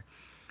together.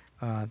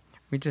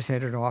 We just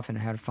hit it off and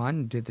had fun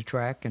and did the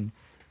track, and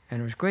it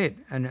was great.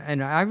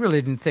 And I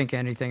really didn't think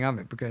anything of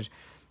it because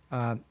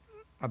I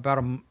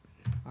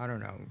don't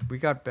know, we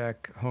got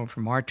back home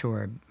from our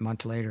tour a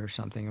month later or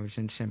something. It was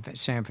in San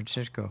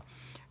Francisco,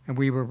 and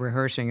we were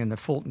rehearsing in the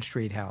Fulton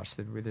Street house,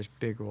 with this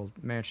big old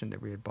mansion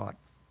that we had bought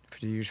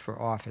to use for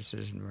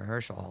offices and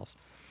rehearsal halls.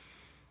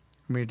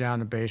 We were down in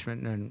the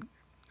basement, and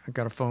I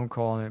got a phone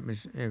call, and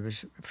it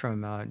was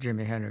from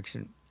Jimi Hendrix,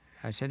 and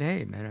I said,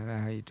 "Hey, man,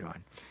 how you doing?"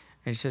 And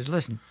he says,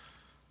 "Listen,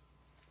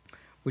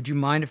 would you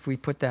mind if we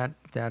put that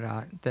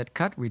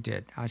cut we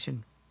did?" I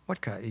said,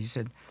 "What cut?" He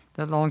said,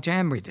 "That long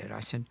jam we did." I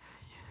said,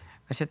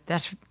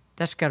 that's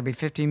got to be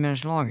 15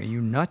 minutes long. Are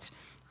you nuts?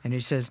 And he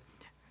says,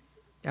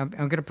 I'm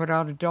going to put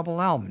out a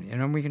double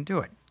album, we can do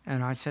it.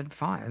 And I said,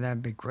 fine,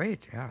 that'd be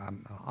great. Yeah,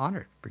 I'm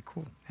honored. It'd be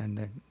cool. And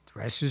the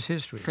rest is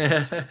history.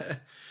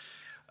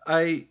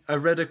 I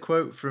read a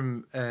quote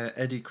from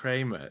Eddie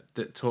Kramer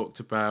that talked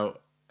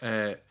about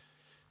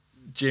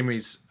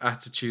Jimmy's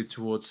attitude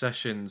towards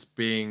sessions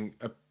being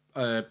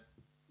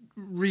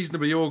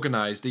reasonably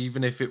organized,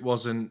 even if it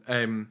wasn't,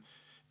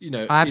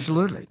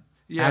 Absolutely.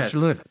 Yeah.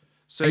 Absolutely.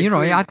 So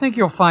I think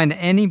you'll find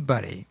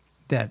anybody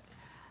that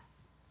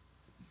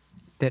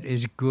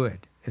is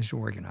good is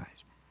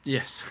organized.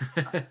 Yes.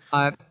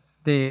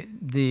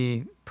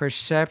 The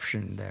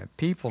perception, the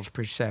people's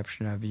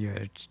perception of you,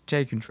 it's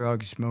taking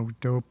drugs, smoking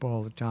dope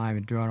all the time,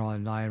 and doing all the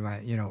night,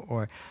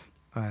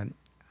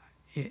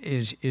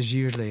 is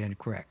usually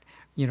incorrect.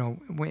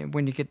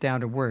 When you get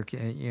down to work,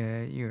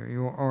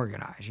 you're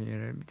organized.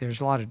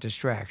 There's a lot of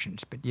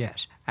distractions, but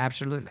yes,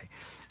 absolutely.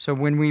 So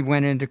when we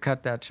went in to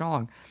cut that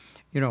song,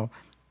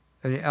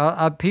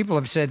 people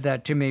have said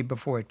that to me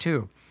before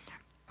too.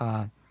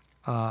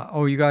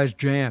 Oh, you guys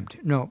jammed.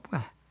 No,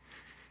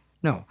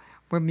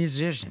 we're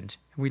musicians.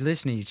 We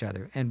listen to each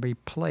other, and we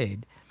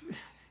played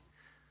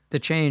the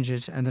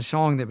changes and the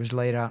song that was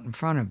laid out in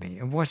front of me.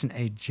 It wasn't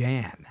a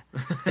jam.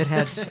 It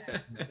had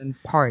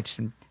and parts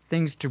and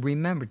things to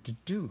remember to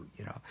do.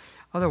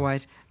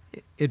 Otherwise,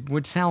 it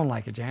would sound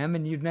like a jam,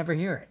 and you'd never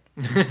hear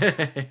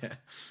it.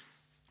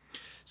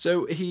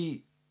 So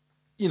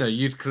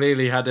you'd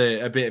clearly had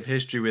a bit of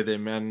history with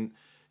him, and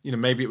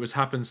maybe it was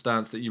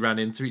happenstance that you ran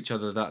into each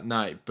other that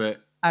night,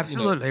 but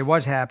absolutely, it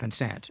was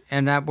happenstance,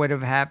 and that would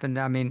have happened.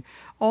 I mean,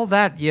 all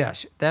that,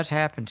 yes, that's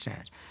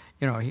happenstance.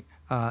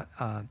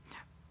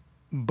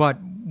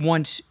 But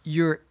once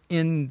you're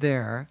in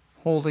there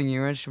holding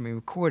your instrument,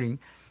 recording,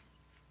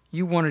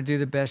 you want to do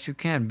the best you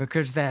can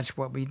because that's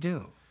what we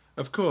do.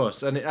 Of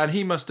course, and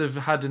he must have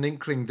had an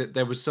inkling that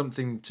there was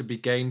something to be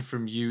gained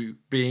from you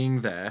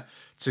being there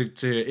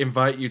to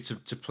invite you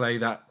to play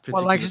that particular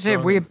song. Well, like I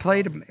said, we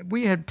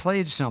had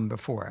played some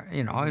before,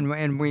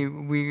 and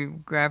we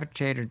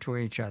gravitated to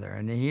each other,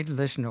 and he'd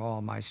listen to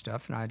all my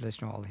stuff, and I'd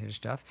listen to all his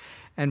stuff,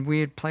 and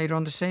we had played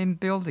on the same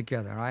bill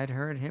together. I had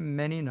heard him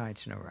many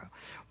nights in a row.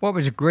 What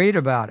was great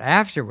about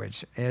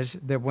afterwards is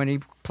that when he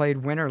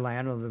played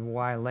Winterland a little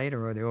while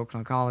later, or the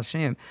Oakland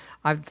Coliseum,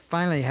 I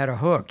finally had a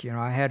hook.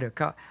 I had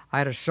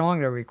a song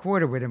that I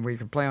recorded with him we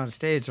could play on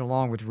stage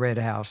along with Red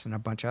House and a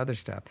bunch of other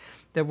stuff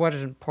that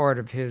wasn't part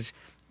of his,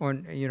 or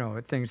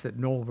things that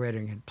Noel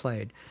Redding had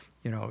played.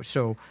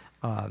 So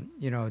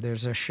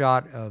there's a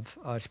shot of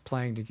us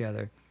playing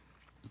together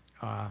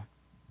at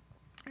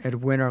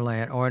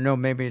Winterland, or no,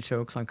 maybe it's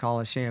Oakland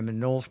Coliseum, and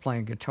Noel's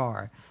playing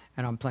guitar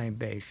and I'm playing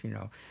bass.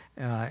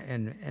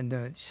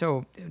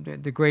 So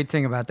the great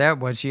thing about that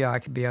was, I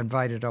could be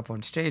invited up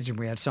on stage and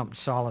we had something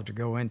solid to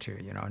go into,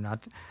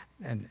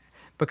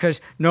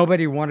 because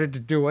nobody wanted to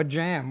do a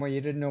jam where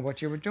you didn't know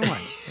what you were doing.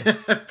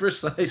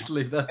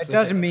 Precisely, that's it.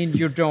 Doesn't mean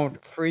you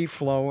don't free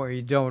flow or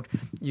you don't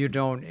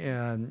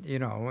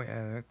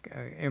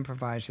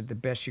improvise it the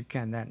best you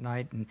can that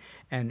night,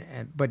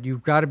 but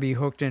you've got to be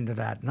hooked into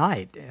that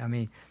night. I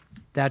mean,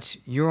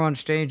 you're on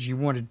stage. You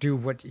want to do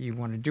what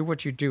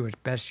you do as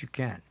best you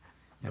can.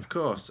 Of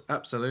course,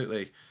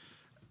 absolutely.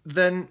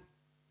 Then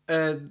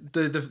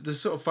the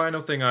sort of final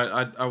thing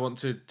I want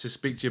to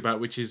speak to you about,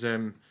 which is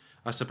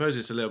I suppose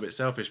it's a little bit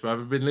selfish, but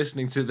I've been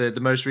listening to the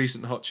most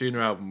recent Hot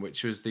Tuner album,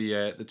 which was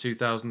the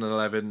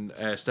 2011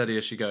 Steady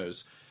As She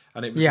Goes,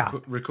 and it was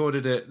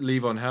recorded at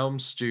Levon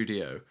Helm's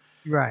studio.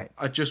 Right.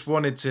 I just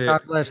wanted to.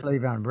 God bless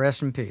Levon.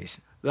 Rest in peace.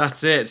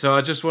 That's it. So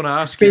I just want to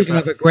ask you Speaking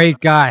about. of a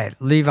great guy,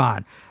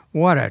 Levon,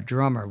 what a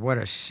drummer, what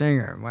a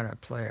singer, what a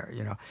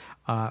player,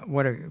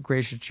 what a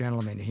gracious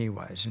gentleman he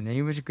was. And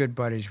he was good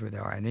buddies with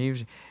Art. And he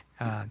was,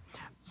 uh,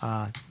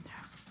 uh,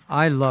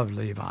 I love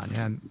Levon.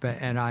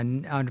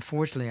 And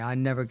unfortunately, I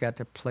never got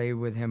to play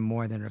with him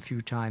more than a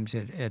few times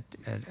at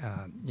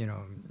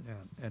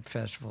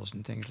festivals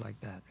and things like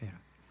that. Yeah.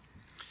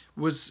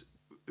 Was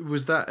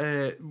was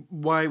that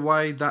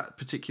why that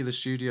particular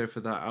studio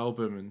for that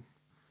album?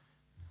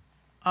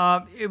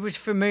 And It was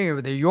familiar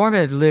with it. Yorm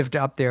had lived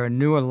up there and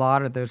knew a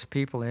lot of those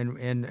people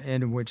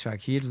in Woodstock.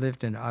 He had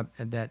lived in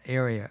that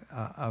area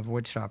of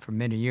Woodstock for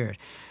many years.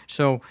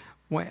 So,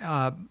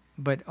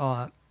 but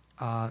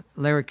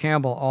Larry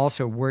Campbell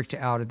also worked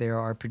out of there,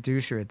 our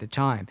producer at the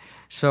time.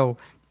 So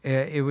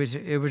it was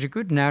a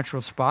good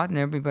natural spot, and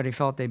everybody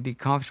felt they'd be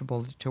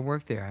comfortable to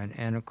work there.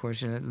 And of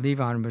course,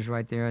 Levon was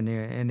right there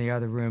in the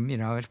other room,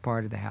 as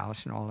part of the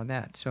house and all of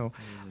that. So.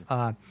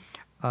 Uh,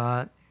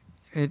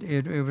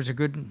 it was a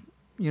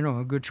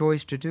good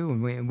choice to do,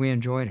 and we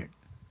enjoyed it.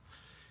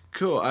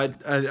 cool.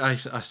 I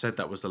said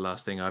that was the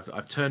last thing.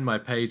 I've turned my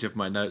page of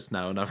my notes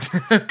now, and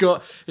I've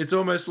got. It's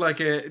almost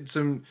like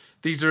some.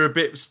 These are a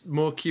bit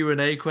more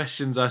Q&A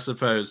questions, I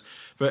suppose.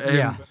 But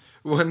Yeah.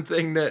 one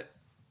thing that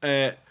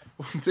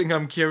one thing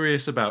I'm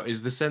curious about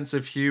is the sense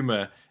of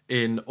humor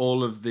in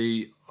all of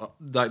the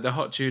like the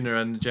Hot Tuner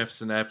and the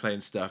Jefferson Airplane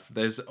stuff.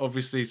 There's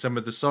obviously some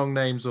of the song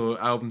names or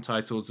album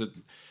titles that.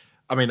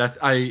 I mean, I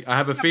have a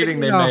Yeah, but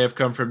feeling they may have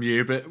come from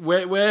you, but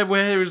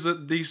where is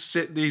it, these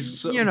sort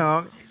you of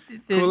know,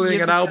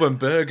 calling an album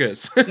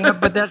burgers?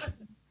 but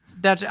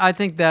that's I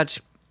think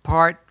that's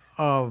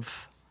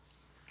of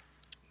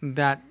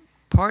that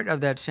part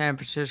of that San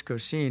Francisco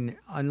scene.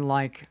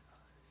 Unlike,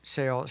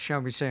 shall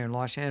we say, in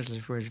Los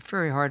Angeles, where it's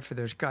very hard for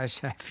those guys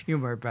to have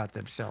humor about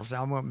themselves.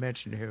 I won't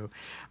mention who,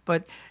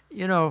 but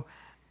you know,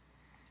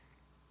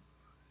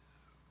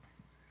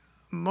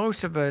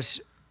 most of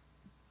us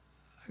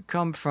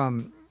come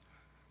from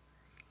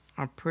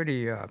a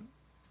pretty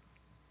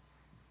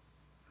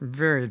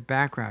varied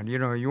background.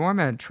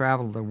 Yorma had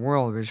traveled the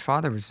world. His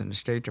father was in the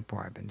State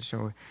Department,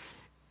 so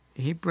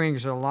he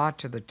brings a lot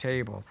to the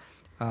table.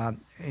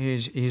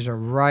 He's a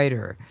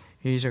writer.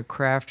 He's a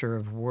crafter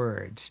of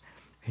words.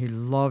 He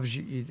loves.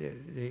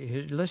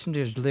 Listen to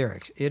his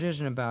lyrics. It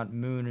isn't about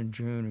moon and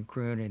June and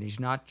croon, and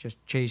he's not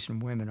just chasing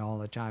women all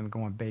the time,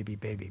 going baby,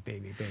 baby,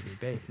 baby, baby,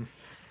 baby.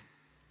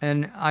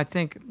 And I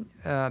think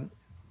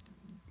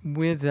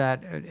with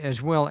that,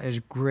 as well as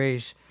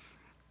Grace,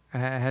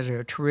 has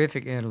a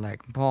terrific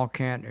intellect. Paul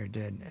Kantner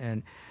did,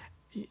 and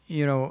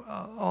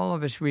all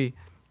of us we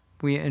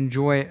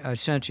enjoy a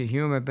sense of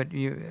humor, but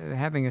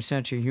having a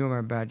sense of humor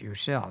about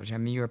yourselves. I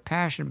mean, you're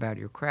passionate about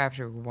your craft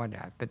or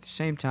whatnot, but at the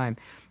same time,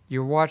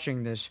 you're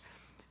watching this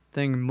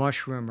thing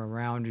mushroom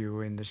around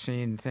you and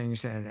seeing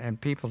things and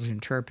people's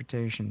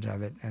interpretations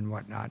of it and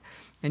whatnot.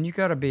 And you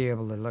got to be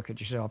able to look at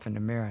yourself in the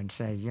mirror and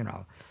say,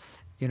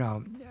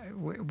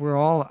 we're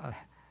all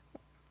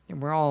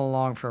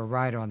along for a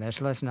ride on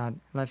this. Let's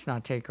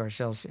not take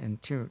ourselves in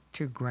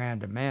too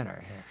grand a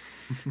manner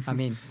here. I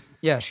mean,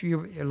 yes,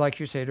 like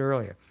you said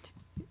earlier,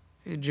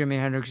 Jimi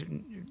Hendrix,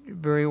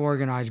 very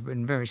organized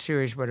and very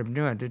serious what I'm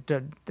doing.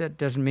 That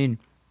doesn't mean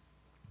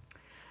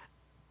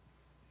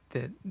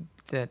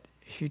that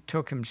he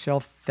took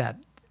himself that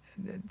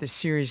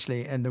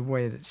seriously in the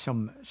way that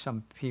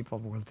some people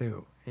will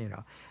do.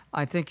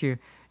 I think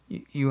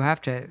you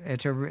have to.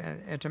 It's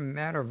a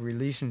matter of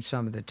releasing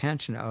some of the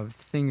tension of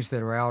things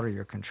that are out of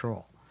your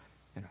control.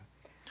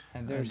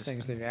 And there's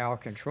things that are out of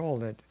control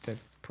that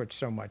put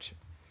so much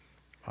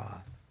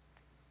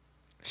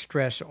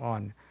stress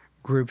on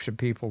groups of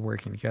people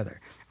working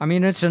together. I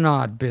mean, it's an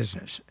odd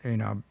business,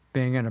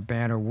 being in a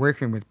band or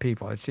working with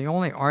people. It's the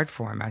only art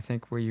form, I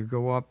think, where you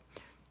go up,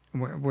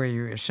 where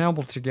you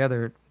assemble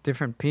together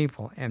different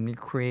people and you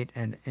create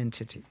an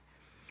entity.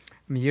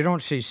 I mean, you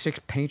don't see 6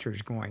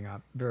 painters going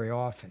up very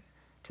often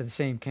to the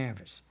same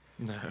canvas.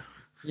 No.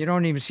 You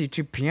don't even see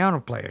 2 piano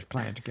players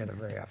playing together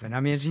very often.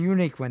 I mean, it's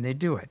unique when they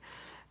do it.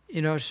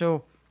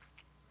 So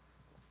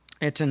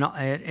it's an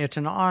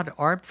odd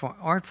art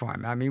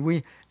form. I mean,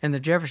 we in the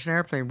Jefferson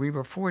Airplane, we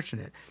were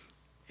fortunate.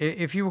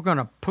 If you were going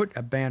to put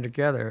a band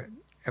together,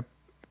 a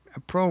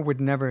pro would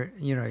never,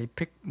 he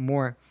picked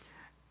more.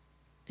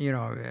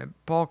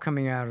 Paul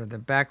coming out of the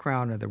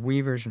background of the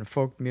Weavers and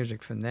folk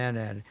music from then,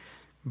 and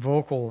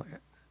vocal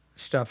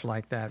stuff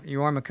like that.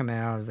 Yorma coming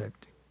out of the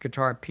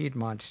Guitar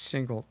Piedmont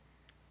single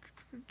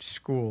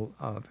school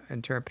of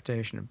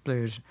interpretation of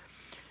blues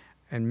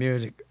and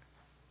music,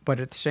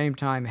 but at the same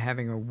time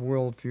having a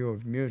worldview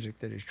of music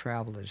that has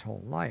traveled his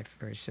whole life,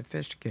 very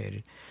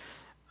sophisticated.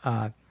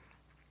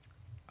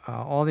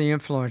 All the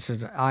influences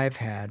that I've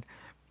had,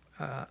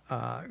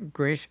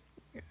 Grace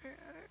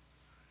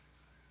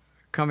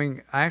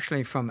coming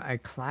actually from a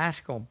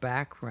classical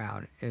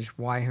background is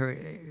why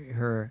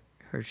her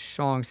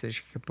songs that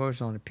she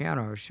composed on the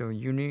piano are so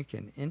unique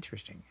and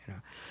interesting.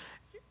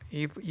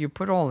 You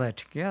put all that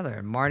together,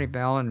 and Marty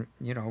Balin,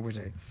 was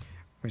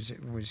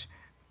was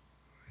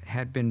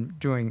had been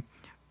doing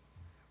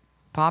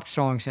pop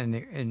songs in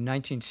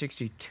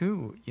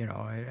 1962,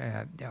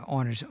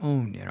 on his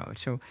own,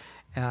 So,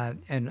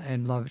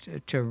 and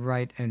loved to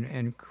write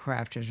and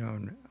craft his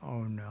own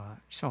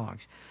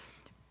songs.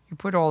 You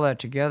put all that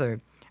together,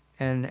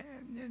 and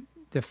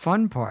the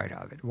fun part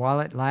of it, while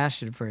it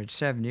lasted for its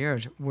 7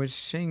 years, was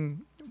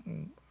seeing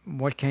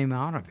what came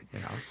out of it,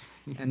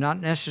 and not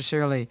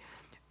necessarily.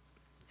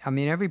 I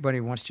mean,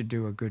 everybody wants to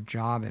do a good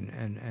job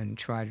and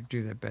try to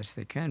do the best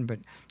they can, but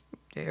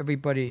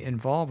everybody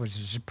involved was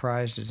as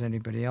surprised as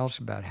anybody else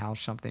about how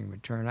something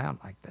would turn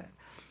out like that.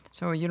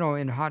 So,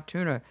 in Hot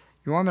Tuna,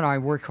 Yorm and I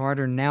work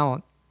harder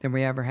now than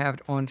we ever have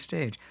on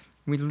stage.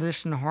 We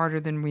listen harder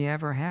than we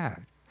ever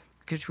have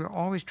because we're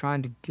always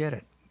trying to get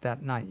it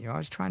that night. You're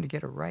always trying to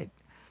get it right.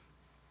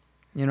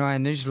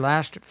 And these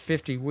last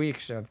 50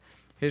 weeks of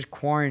his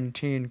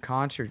quarantine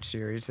concert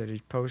series that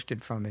he's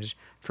posted from his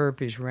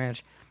Furpies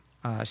Ranch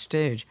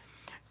stage,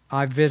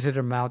 I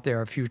visited him out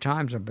there a few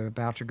times. I'm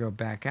about to go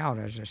back out,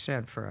 as I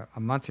said, for a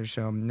month or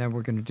so, and then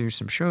we're going to do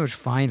some shows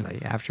finally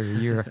after a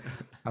year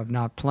of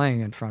not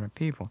playing in front of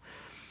people.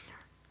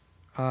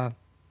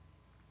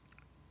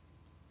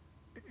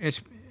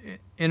 It's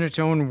in its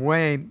own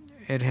way,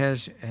 it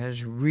has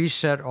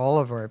reset all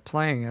of our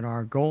playing and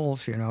our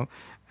goals, and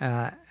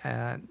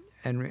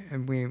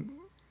we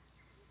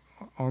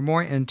are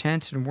more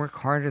intense and work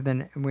harder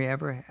than we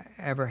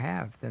ever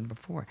have than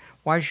before.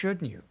 Why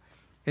shouldn't you?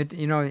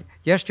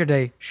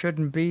 Yesterday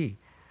shouldn't be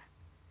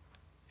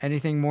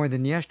anything more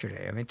than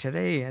yesterday. I mean,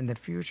 today and the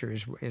future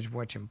is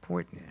what's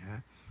important.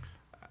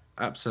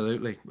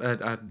 Absolutely.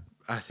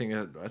 I think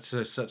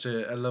that's such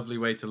a lovely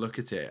way to look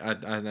at it.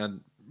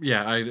 And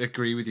yeah, I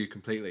agree with you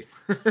completely.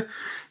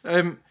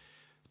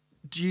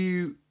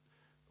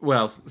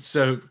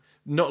 So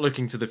not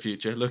looking to the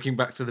future, looking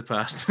back to the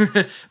past,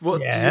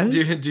 Yes.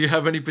 do you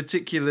have any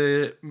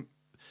particular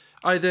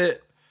either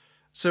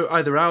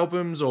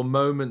albums or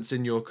moments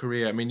in your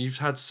career? I mean, you've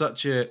had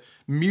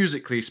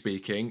musically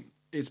speaking,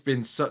 it's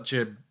been such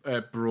a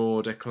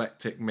broad,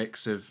 eclectic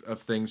mix of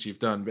things you've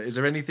done. But is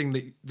there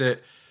anything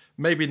that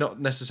maybe not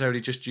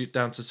necessarily just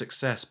down to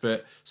success,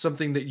 but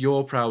something that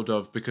you're proud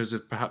of because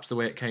of perhaps the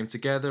way it came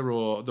together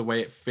or the way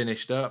it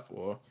finished up?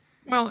 Or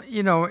Well,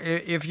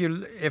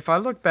 if I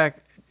look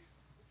back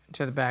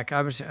to the back,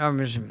 I was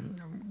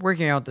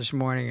working out this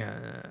morning,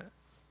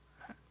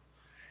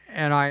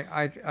 and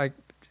I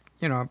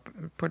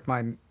put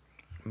my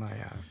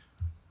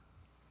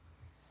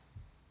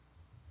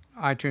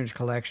iTunes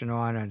collection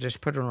on and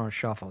just put it on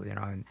shuffle,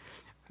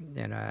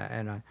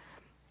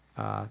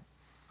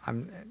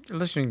 I'm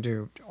listening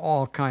to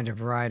all kinds of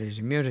varieties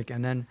of music,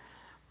 and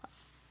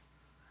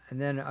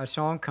then a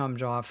song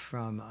comes off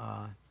from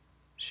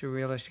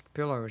Surrealistic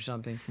Pillow or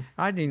something.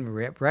 I didn't even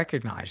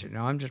recognize it.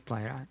 No, I'm just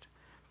playing it.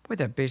 Boy,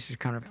 that bass is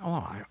kind of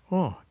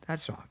that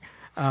song,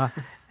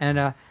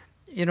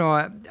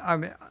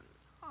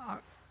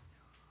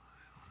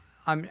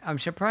 I'm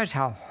surprised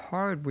how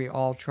hard we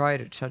all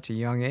tried at such a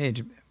young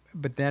age,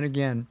 but then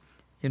again,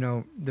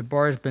 the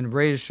bar has been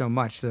raised so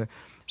much. So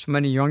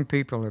many young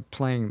people are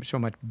playing so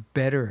much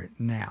better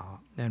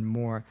now and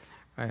more,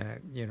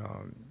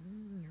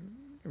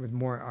 with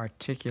more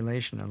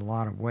articulation in a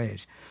lot of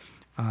ways.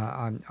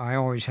 I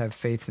always have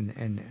faith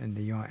in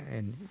the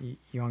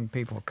young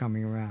people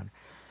coming around.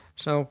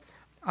 So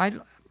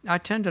I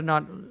tend to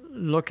not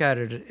look at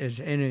it as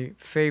any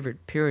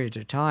favorite periods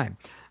of time.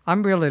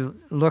 I'm really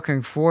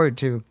looking forward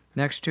to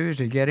next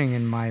Tuesday getting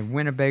in my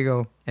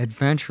Winnebago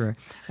Adventurer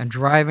and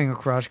driving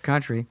across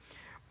country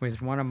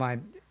with one of my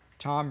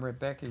Tom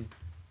Rebecca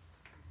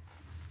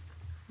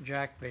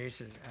Jack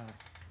basses.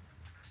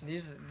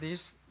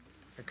 These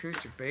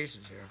acoustic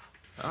basses here.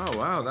 oh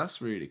wow,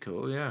 that's really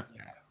cool. Yeah.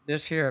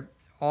 This here,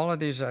 all of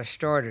these I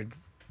started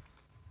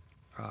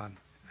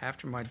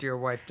after my dear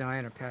wife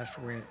Diana passed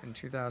away in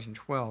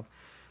 2012.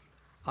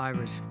 I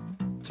was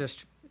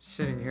just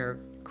sitting here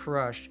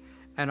crushed,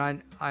 and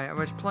I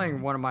was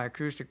playing one of my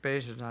acoustic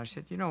basses, and I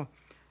said,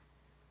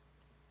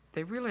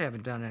 they really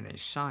haven't done any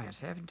science.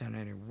 They haven't done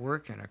any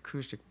work in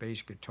acoustic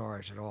bass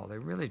guitars at all. They're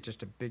really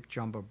just a big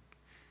jumbo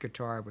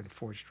guitar with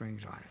 4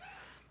 strings on it.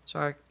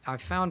 So I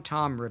found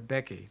Tom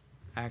Rebecca,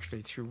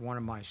 actually, through one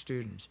of my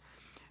students,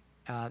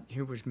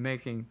 who was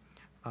making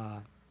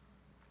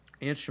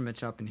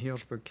instruments up in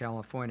Healdsburg,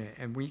 California.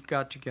 And we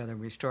got together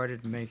and we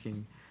started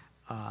making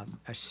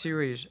a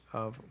series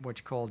of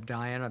what's called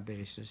Diana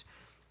basses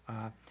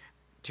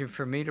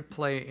for me to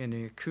play in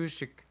the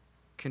acoustic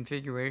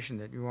configuration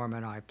that Yorm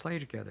and I play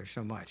together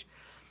so much.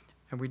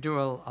 And we do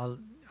a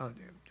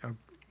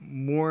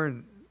more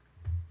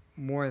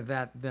of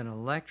that than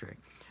electric.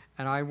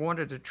 And I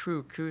wanted a true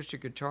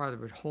acoustic guitar that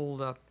would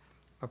hold up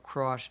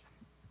across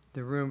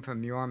the room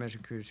from Yorm's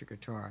acoustic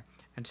guitar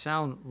and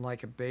sound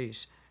like a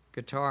bass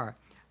guitar,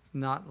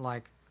 not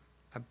like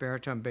a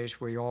baritone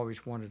bass where you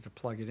always wanted to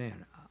plug it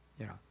in.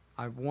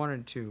 I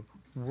wanted to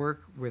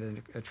work with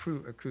a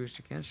true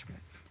acoustic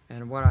instrument.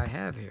 And what I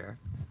have here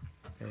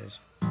is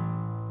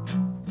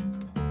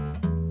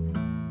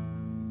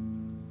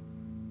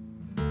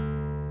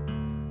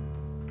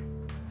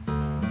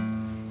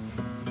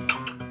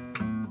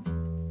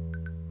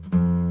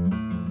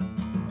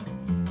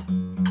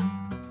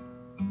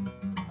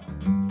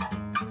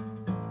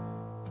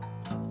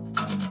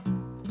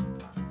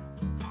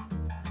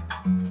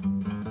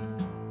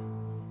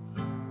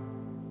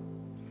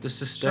The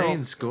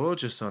sustain's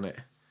gorgeous on it.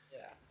 Yeah.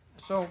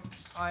 So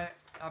I've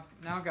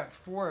now got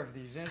 4 of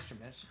these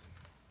instruments,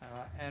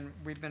 and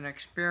we've been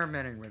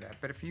experimenting with that.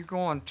 But if you go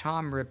on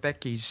Tom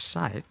Rebecke's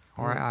site,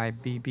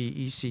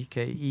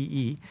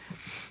 RIBBECKEE,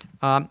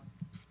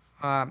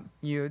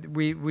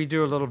 we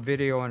do a little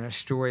video and a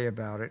story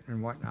about it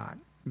and whatnot.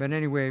 But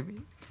anyway,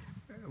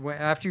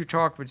 after you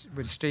talk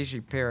with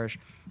Stacey Parrish,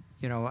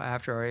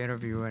 after our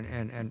interview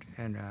and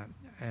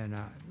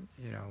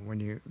when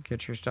you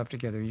get your stuff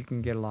together, you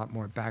can get a lot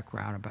more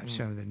background about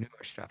some of the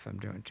newer stuff I'm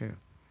doing too.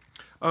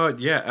 Oh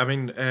yeah, I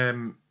mean,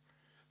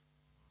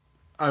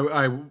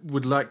 I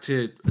would like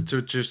to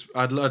just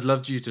I'd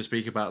love you to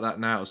speak about that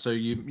now. So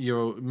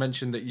you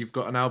mentioned that you've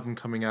got an album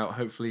coming out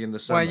hopefully in the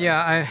summer. Well,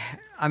 yeah,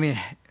 I mean,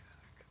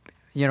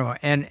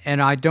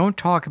 and I don't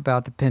talk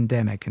about the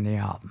pandemic in the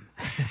album.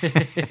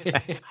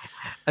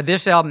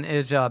 This album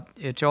is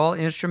it's all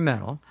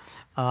instrumental,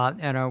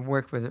 and I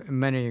work with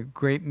many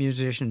great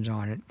musicians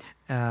on it.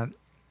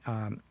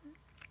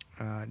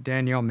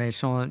 Daniel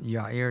Maison,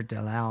 Yair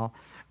Dalal,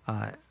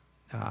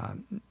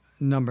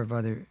 number of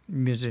other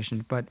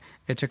musicians, but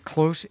it's a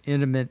close,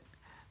 intimate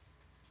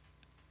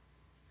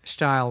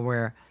style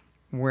where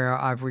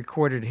I've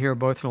recorded here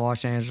both in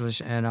Los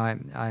Angeles, and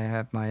I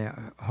have my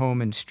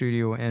home and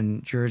studio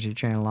in Jersey,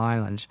 Channel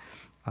Islands,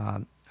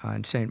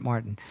 in St.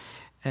 Martin.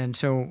 And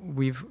so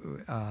we've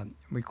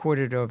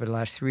recorded over the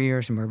last 3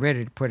 years, and we're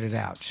ready to put it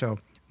out. So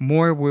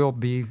more will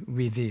be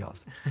revealed.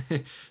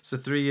 So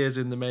 3 years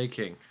in the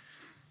making.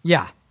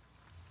 Yeah.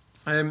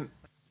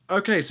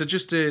 Okay, so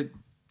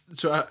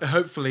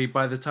hopefully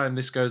by the time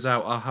this goes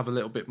out, I'll have a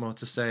little bit more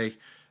to say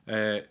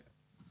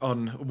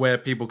on where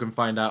people can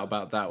find out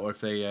about that, or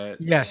if they.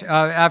 Yes,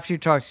 after you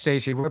talk to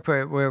Stacey,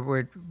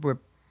 we're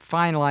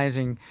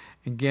finalizing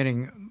and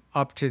getting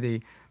up to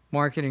the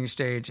marketing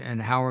stage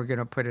and how we're going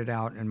to put it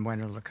out and when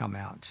it'll come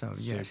out. So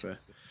yes. Super.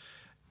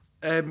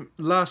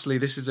 Lastly,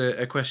 this is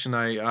a question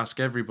I ask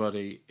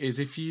everybody: is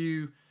if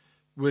you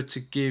were to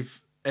give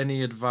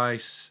any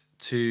advice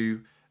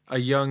to a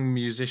young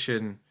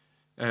musician,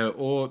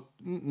 or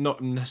not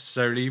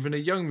necessarily even a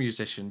young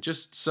musician,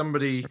 just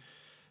somebody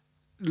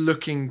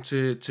looking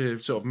to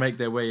sort of make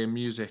their way in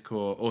music,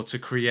 or to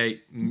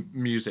create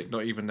music,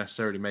 not even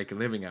necessarily make a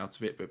living out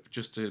of it, but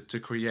just to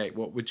create,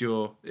 what would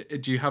do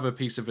you have a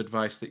piece of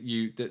advice that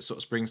sort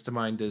of springs to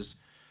mind as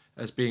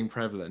being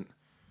prevalent?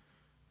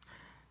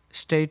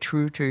 Stay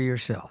true to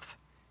yourself.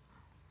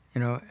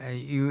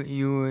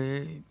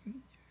 You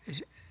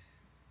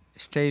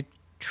stay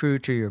true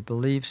to your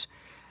beliefs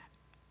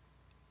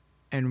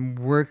and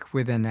work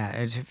within that.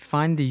 And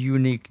find the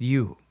unique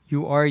you.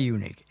 You are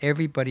unique.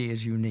 Everybody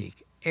is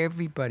unique.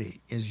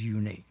 Everybody is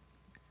unique.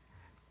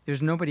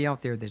 There's nobody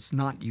out there that's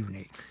not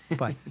unique.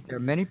 But there are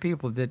many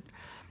people that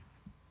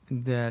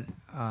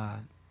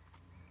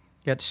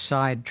get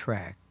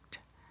sidetracked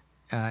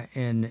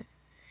in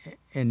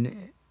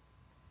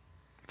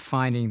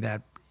finding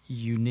that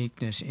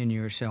uniqueness in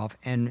yourself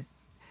and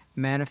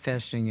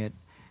manifesting it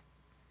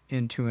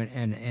into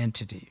an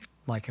entity,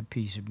 like a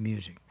piece of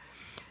music.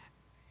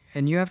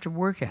 And you have to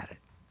work at it.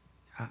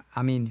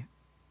 I mean,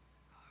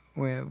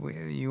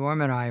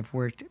 Yorm and I have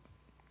worked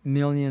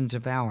millions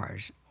of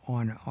hours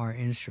on our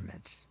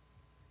instruments,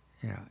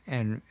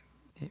 and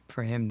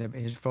for him,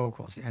 his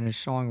vocals and his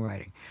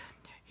songwriting.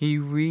 He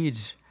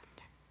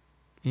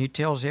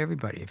tells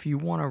everybody, if you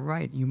want to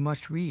write, you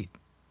must read.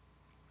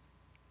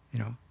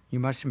 You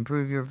must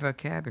improve your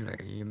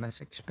vocabulary. You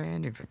must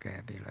expand your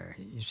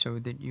vocabulary so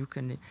that you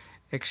can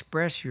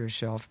express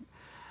yourself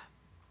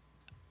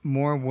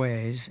more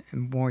ways,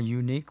 more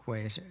unique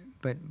ways,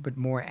 but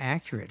more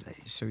accurately,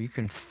 so you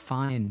can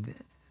find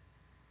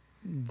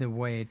the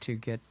way to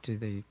get to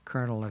the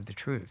kernel of the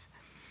truth,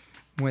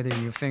 whether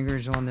your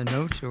finger's on the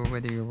notes or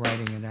whether you're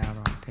writing it out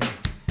on paper.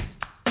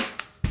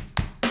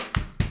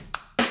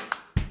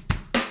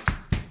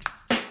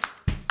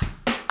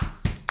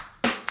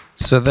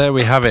 So there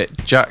we have it,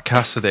 Jack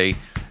Cassidy.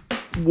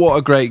 What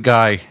a great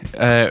guy.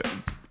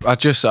 I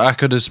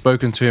could have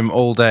spoken to him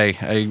all day.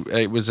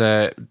 It was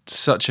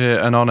such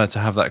an honour to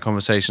have that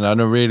conversation.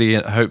 And I really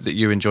hope that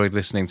you enjoyed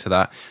listening to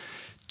that.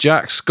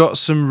 Jack's got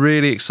some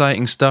really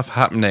exciting stuff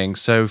happening.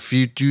 So if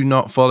you do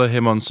not follow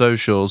him on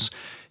socials,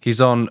 he's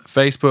on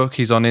Facebook,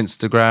 he's on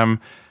Instagram,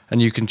 and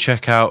you can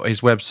check out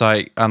his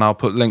website, and I'll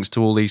put links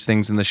to all these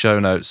things in the show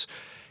notes.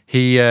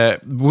 He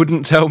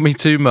wouldn't tell me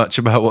too much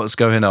about what's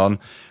going on,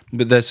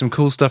 but there's some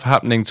cool stuff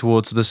happening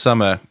towards the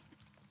summer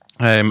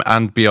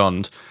and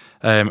beyond.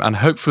 And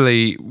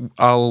hopefully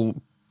I'll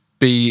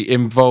be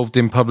involved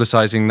in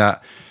publicising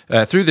that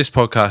through this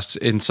podcast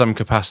in some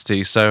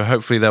capacity. So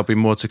hopefully there'll be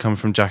more to come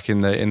from Jack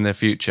in the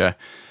future.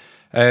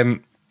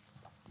 I'm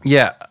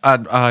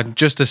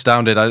just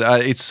astounded.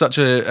 It's such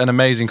an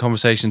amazing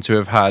conversation to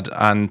have had,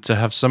 and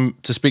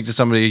to speak to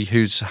somebody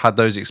who's had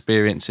those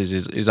experiences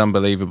is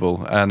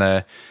unbelievable.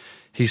 And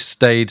he's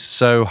stayed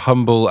so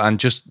humble, and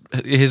just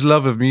his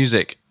love of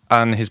music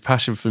and his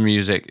passion for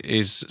music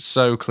is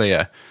so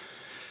clear.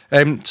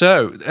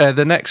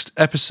 The next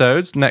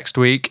episodes, next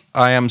week,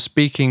 I am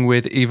speaking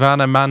with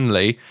Ivana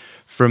Manley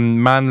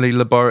from Manley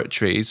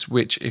Laboratories,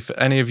 which if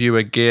any of you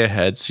are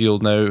gearheads, you'll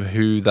know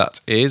who that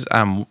is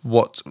and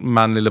what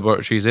Manley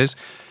Laboratories is.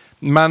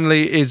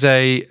 Manley is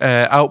a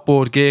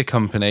outboard gear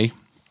company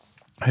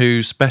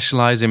who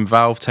specialise in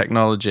valve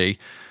technology,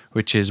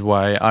 which is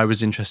why I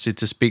was interested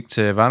to speak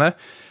to Ivana.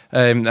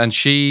 And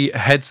she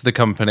heads the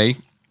company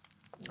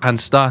and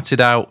started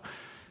out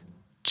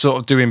sort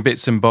of doing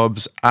bits and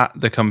bobs at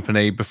the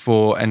company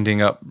before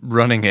ending up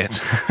running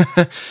it.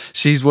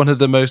 She's one of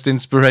the most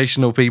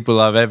inspirational people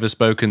I've ever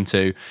spoken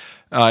to.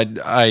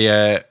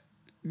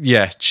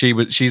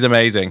 She's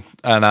amazing,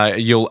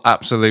 and you'll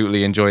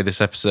absolutely enjoy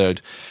this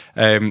episode.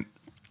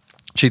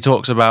 She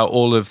talks about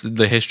all of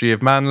the history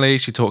of Manley.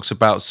 She talks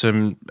about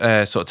some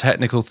sort of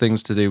technical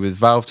things to do with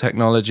valve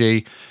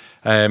technology,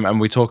 and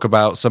we talk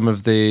about some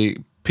of the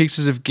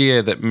pieces of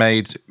gear that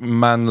made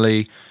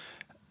Manley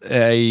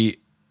a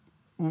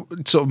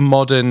sort of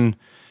modern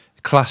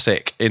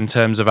classic in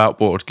terms of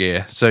outboard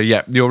gear. So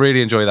yeah, you'll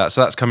really enjoy that. So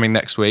that's coming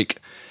next week.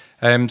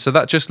 So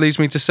that just leaves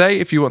me to say,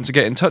 if you want to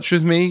get in touch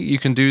with me, you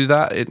can do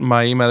that.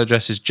 My email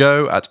address is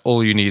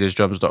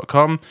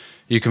joe@allyouneedisdrums.com.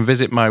 You can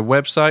visit my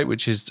website,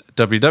 which is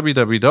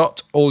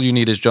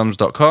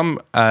www.allyouneedisdrums.com.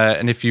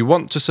 And if you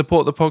want to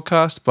support the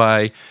podcast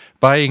by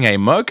buying a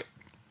mug,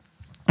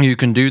 you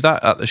can do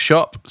that at the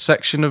shop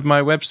section of my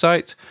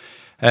website.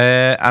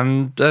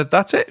 And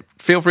that's it.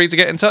 Feel free to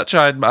get in touch.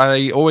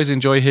 I always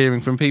enjoy hearing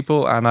from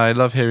people, and I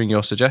love hearing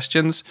your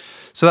suggestions.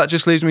 So that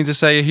just leaves me to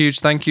say a huge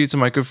thank you to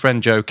my good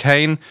friend Joe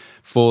Kane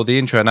for the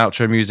intro and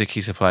outro music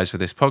he supplies for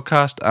this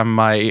podcast, and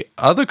my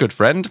other good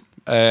friend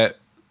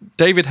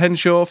David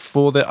Henshaw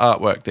for the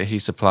artwork that he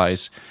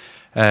supplies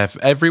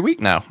every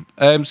week now.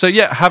 So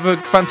yeah, have a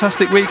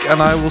fantastic week,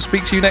 and I will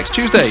speak to you next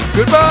Tuesday.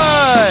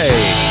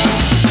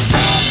 Goodbye!